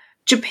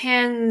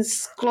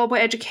 Japan's global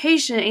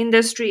education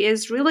industry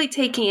is really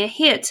taking a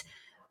hit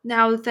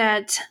now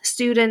that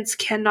students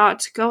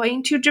cannot go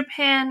into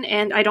Japan,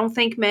 and I don't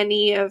think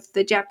many of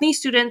the Japanese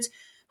students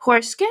who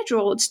are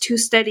scheduled to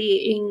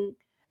study in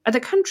other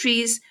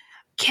countries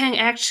can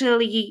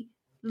actually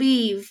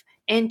leave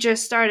and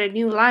just start a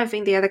new life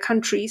in the other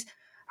countries.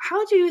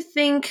 How do you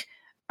think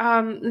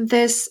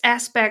this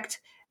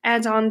aspect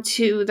adds on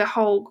to the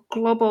whole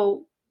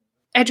global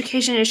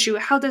education issue?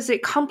 How does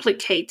it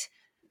complicate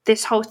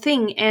this whole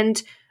thing?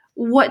 And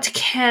what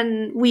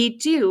can we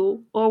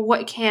do, or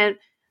what can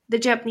the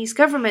Japanese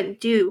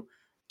government do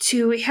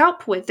to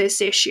help with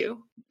this issue?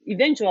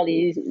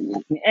 Eventually,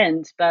 it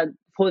ends, but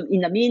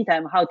in the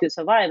meantime, how to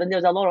survive. And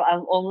there's a lot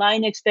of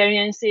online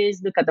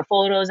experiences, look at the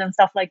photos and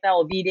stuff like that,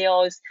 or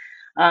videos,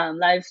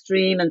 live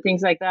stream and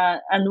things like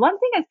that. And one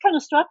thing that kind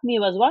of struck me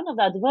was one of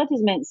the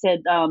advertisements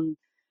said,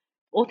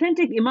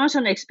 authentic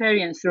immersion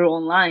experience through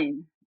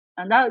online.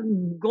 And that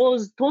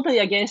goes totally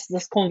against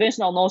this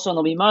conventional notion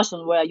of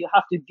immersion where you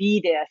have to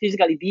be there,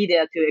 physically be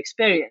there to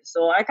experience.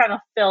 So I kind of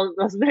felt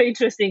it was a very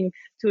interesting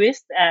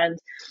twist and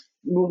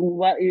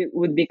what it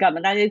would become.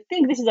 And I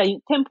think this is a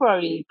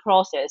temporary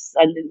process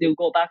and they'll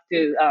go back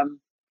to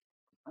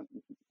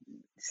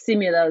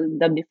similar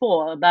than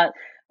before.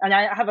 And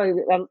I have a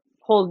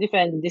whole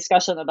different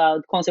discussion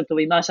about concept of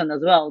immersion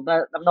as well,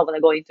 but I'm not going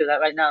to go into that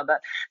right now.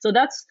 But so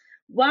that's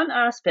one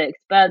aspect.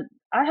 But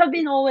I have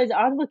been always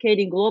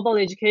advocating global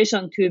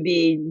education to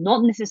be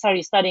not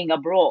necessarily studying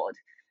abroad.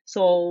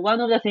 So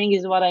one of the things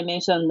is what I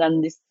mentioned,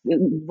 and this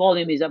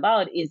volume is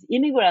about, is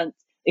immigrant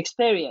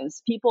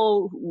experience.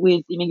 People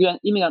with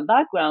immigrant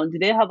background,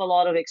 they have a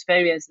lot of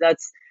experience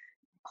that's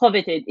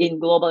coveted in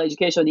global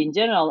education in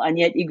general and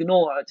yet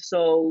ignored.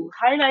 So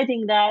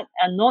highlighting that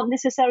and not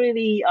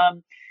necessarily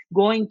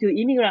going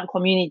to immigrant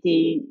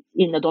community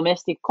in a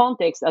domestic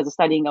context as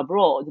studying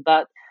abroad,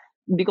 but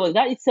because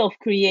that itself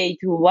creates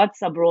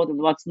what's abroad and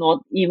what's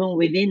not, even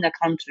within the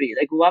country,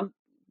 like one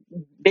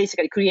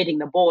basically creating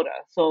the border.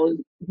 So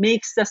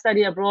makes the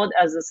study abroad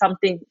as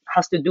something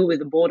has to do with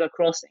the border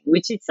crossing,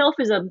 which itself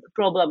is a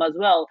problem as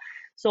well.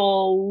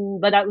 So,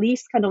 but at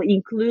least kind of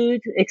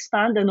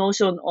expand the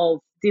notion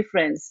of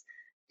difference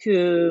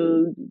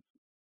to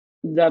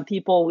the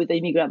people with the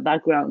immigrant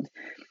background.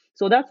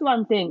 So that's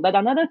one thing. But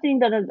another thing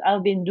that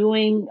I've been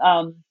doing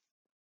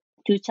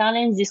to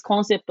challenge this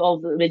concept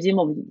of regime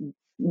of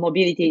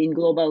mobility in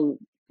global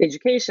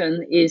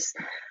education is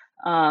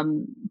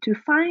to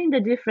find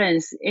the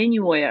difference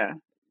anywhere.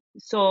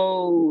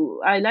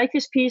 So I like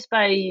this piece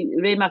by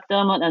Ray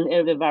McDermott and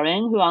Hervé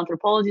Varenne, who are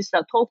anthropologists,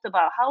 that talked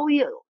about how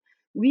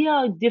we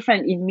are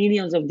different in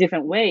millions of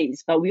different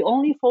ways, but we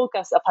only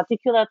focus a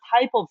particular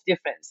type of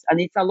difference.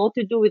 And it's a lot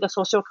to do with the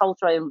social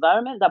cultural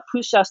environment that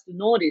push us to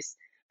notice,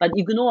 but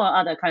ignore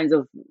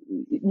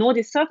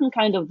notice certain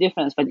kind of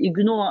difference, but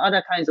ignore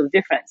other kinds of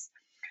difference.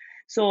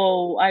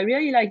 So I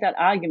really like that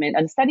argument.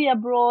 And study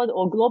abroad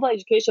or global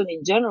education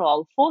in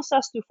general force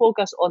us to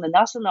focus on the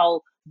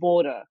national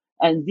border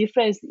and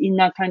difference in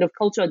that kind of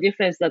cultural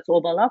difference that's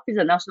overlapped with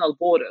the national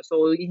border.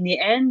 So in the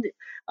end,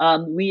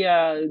 we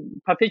are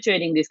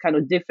perpetuating this kind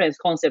of difference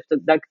concept,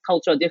 that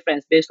cultural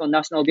difference based on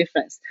national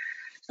difference.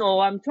 So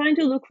I'm trying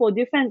to look for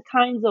different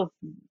kinds of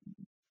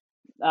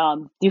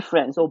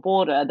difference or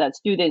border that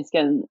students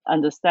can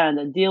understand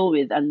and deal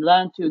with and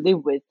learn to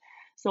live with.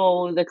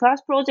 So the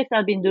class project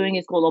I've been doing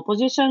is called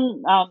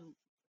Opposition,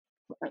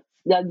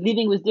 the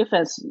Living with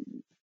Difference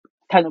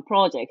kind of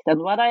project. And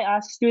what I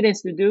ask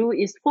students to do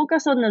is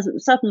focus on a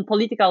certain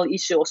political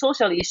issue or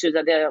social issue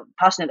that they're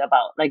passionate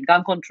about, like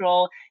gun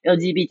control,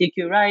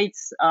 LGBTQ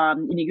rights,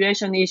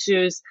 immigration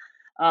issues,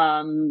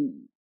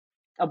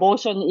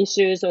 abortion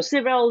issues, or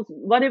several,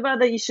 whatever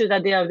the issue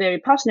that they are very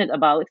passionate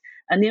about,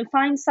 and then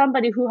find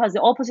somebody who has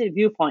the opposite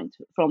viewpoint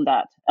from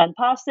that. And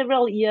past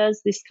several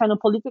years, this kind of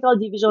political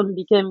division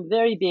became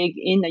very big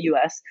in the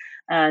US.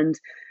 And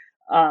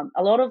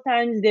a lot of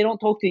times they don't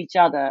talk to each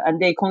other and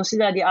they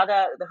consider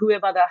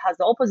whoever that has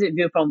the opposite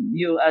view from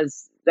you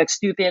as like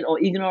stupid or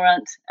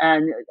ignorant.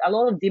 And a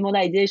lot of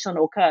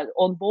demonization occurred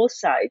on both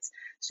sides.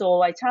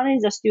 So I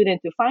challenge the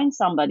student to find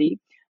somebody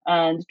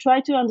and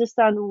try to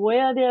understand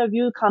where their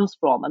view comes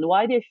from and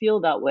why they feel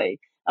that way.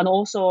 And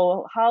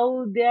also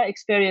how their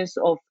experience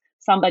of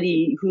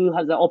somebody who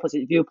has the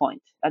opposite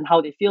viewpoint and how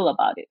they feel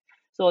about it.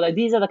 So that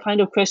these are the kind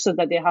of questions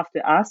that they have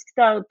to ask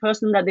the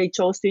person that they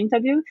chose to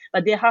interview,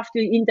 but they have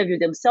to interview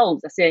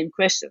themselves the same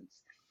questions.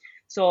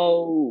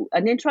 So,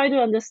 and then try to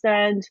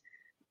understand,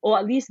 or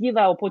at least give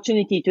an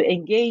opportunity to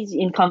engage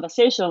in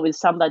conversation with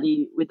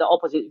somebody with the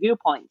opposite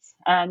viewpoints.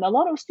 And a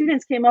lot of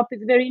students came up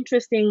with very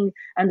interesting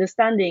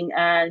understanding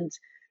and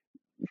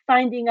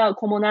finding out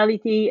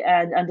commonality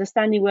and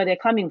understanding where they're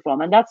coming from.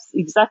 And that's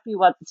exactly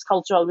what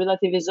cultural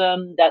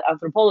relativism that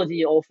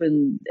anthropology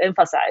often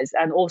emphasize,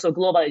 and also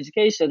global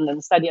education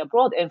and study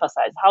abroad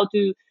emphasize, how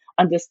to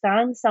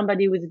understand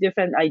somebody with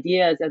different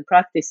ideas and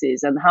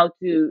practices and how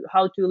to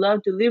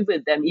learn to live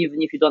with them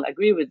even if you don't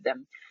agree with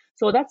them.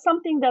 So that's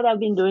something that I've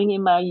been doing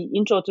in my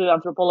intro to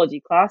anthropology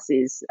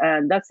classes,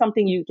 and that's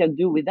something you can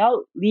do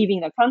without leaving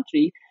the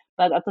country,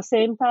 but at the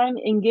same time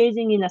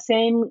engaging in the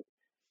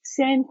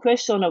same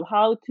question of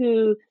how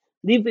to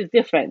live with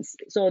difference.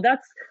 So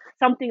that's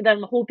something that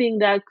I'm hoping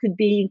that could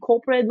be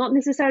incorporated, not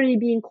necessarily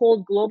being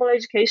called global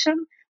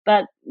education,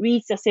 but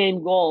reach the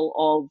same goal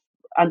of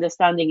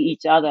understanding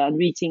each other and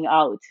reaching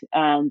out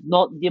and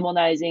not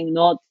demonizing,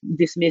 not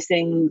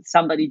dismissing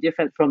somebody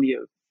different from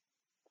you.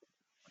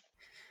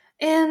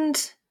 And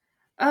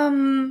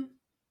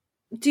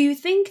do you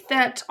think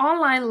that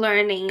online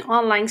learning,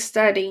 online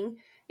studying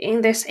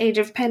in this age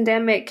of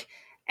pandemic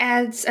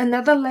adds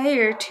another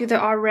layer to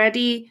the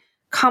already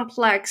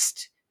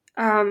complex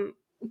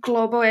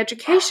global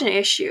education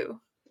issue?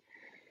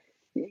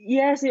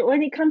 Yes,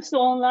 when it comes to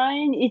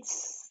online,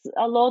 it's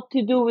a lot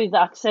to do with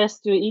access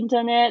to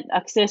internet,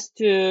 access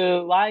to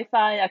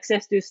Wi-Fi,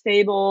 access to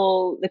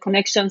the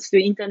connections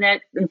to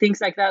internet and things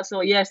like that.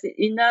 So yes,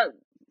 in that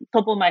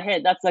top of my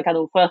head, that's the kind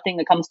of first thing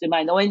that comes to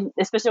mind.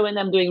 Especially when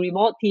I'm doing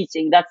remote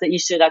teaching, that's the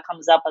issue that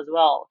comes up as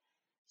well.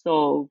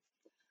 So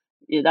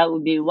yeah, that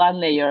would be one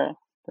layer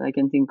that I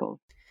can think of.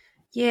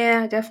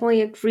 Yeah,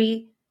 definitely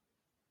agree.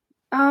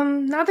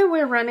 Now that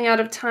we're running out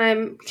of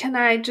time, can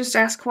I just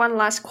ask one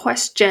last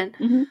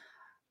question?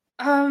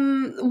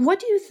 What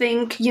do you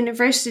think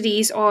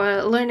universities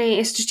or learning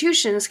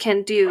institutions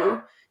can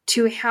do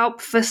to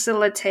help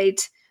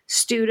facilitate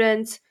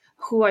students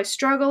who are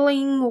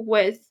struggling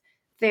with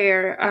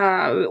their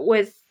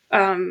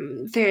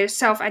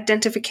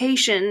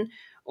self-identification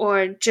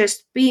or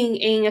just being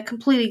in a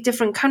completely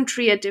different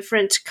country, a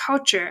different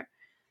culture?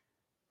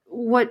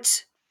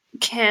 What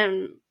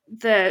can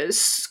the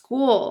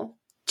school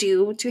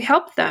do to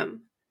help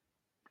them?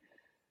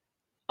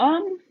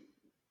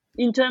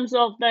 In terms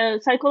of the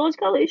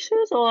psychological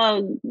issues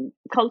or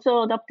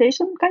cultural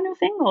adaptation kind of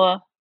thing,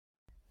 or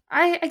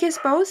I guess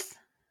both.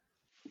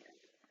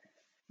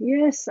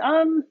 yes,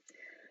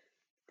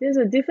 there's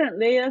a different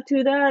layer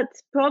to that.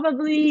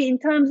 Probably in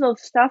terms of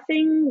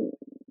staffing,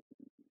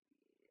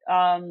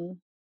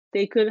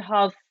 they could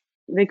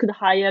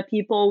hire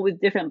people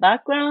with different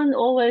background.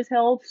 Always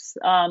helps.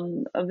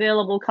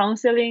 Available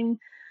counseling.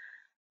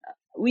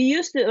 I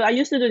used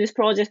to do this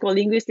project called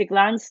Linguistic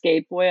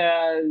Landscape,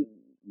 where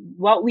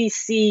what we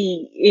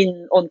see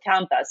on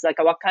campus,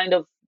 like what kind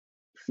of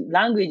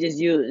language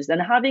is used,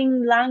 and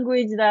having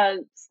language that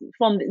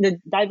from the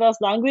diverse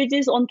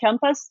languages on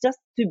campus, just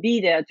to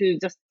be there, to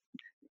just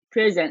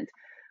present,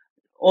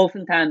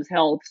 oftentimes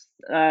helps.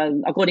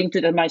 According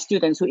to my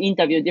students who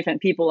interview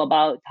different people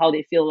about how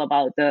they feel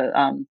about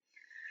the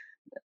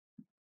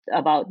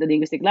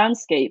linguistic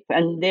landscape,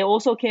 and they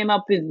also came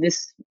up with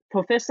this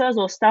professors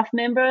or staff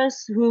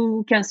members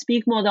who can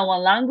speak more than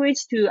one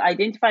language to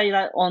identify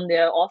that on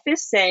their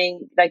office,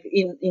 saying, like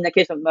in the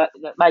case of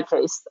my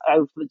case, I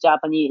was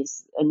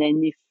Japanese, and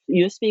then if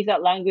you speak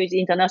that language,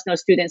 international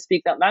students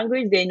speak that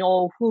language, they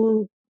know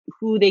who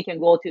they can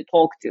go to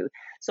talk to.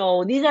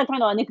 So these are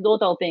kind of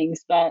anecdotal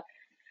things, but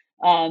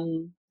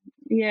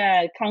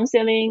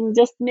counseling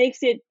just makes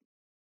it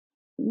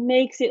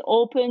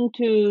open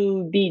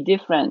to be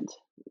different,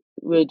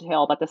 would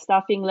help at the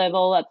staffing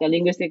level, at the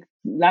linguistic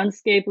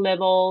landscape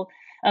level,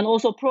 and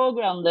also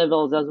program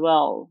levels as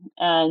well.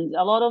 And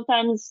a lot of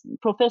times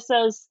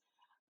professors'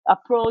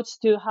 approach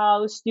to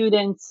how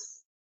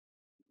students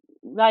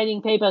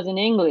writing papers in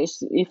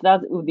English, if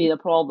that would be the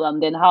problem,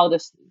 then how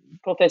does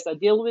professor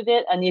deal with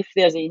it, and if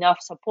there's enough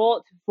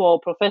support for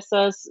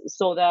professors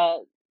so that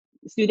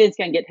students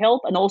can get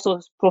help, and also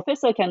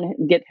professor can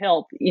get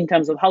help in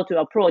terms of how to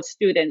approach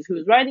students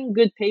who's writing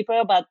good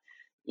paper but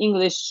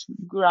English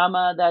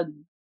grammar that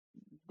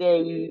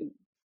they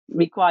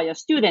require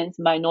students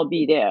might not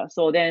be there.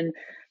 So then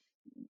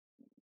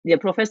the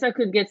professor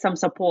could get some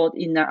support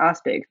in that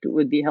aspect,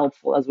 would be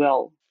helpful as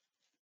well.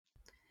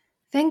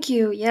 Thank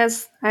you.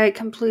 Yes, I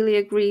completely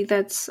agree.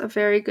 That's a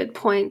very good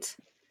point.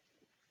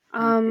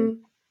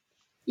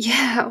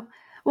 Yeah.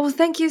 Well,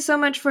 thank you so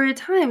much for your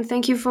time.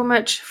 Thank you so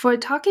much for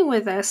talking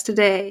with us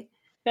today.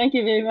 Thank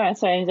you very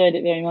much. I enjoyed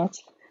it very much.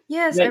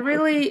 Yes, I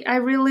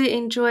really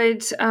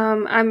enjoyed.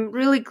 I'm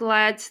really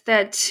glad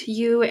that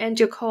you and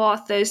your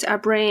co-authors are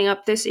bringing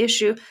up this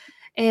issue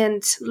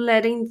and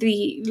letting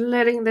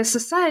the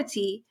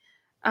society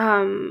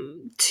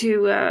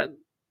to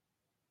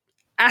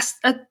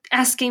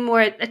asking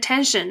more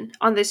attention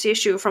on this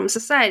issue from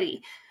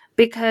society,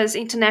 because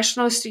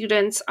international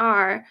students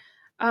are,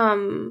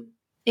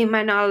 in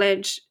my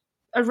knowledge,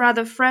 a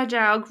rather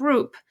fragile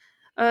group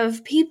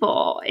of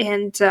people,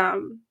 and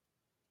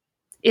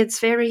it's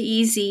very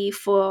easy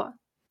for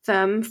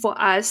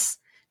us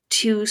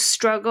to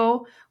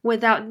struggle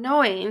without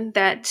knowing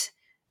that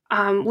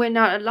we're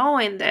not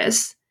alone in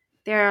this.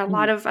 There are a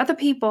lot of other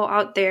people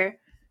out there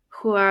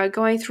who are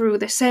going through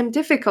the same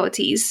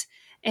difficulties,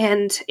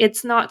 and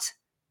it's not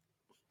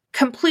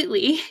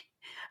completely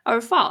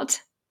our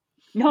fault.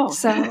 No.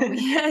 So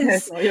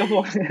yes.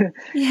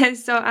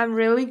 Yes, so I'm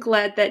really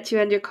glad that you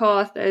and your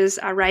co-authors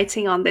are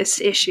writing on this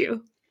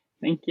issue.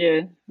 Thank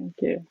you.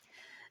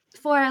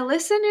 For our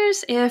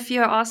listeners, if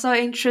you're also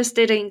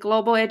interested in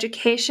global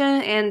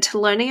education and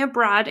learning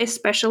abroad,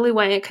 especially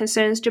when it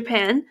concerns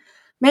Japan,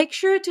 make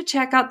sure to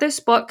check out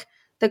this book,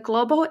 The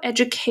Global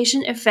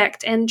Education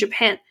Effect in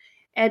Japan,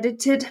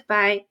 edited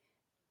by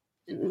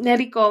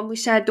Neriko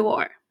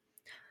Musador.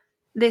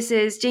 This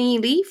is Jingyi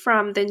Li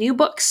from the New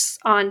Books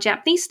on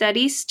Japanese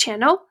Studies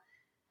channel.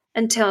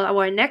 Until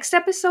our next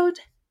episode,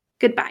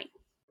 goodbye.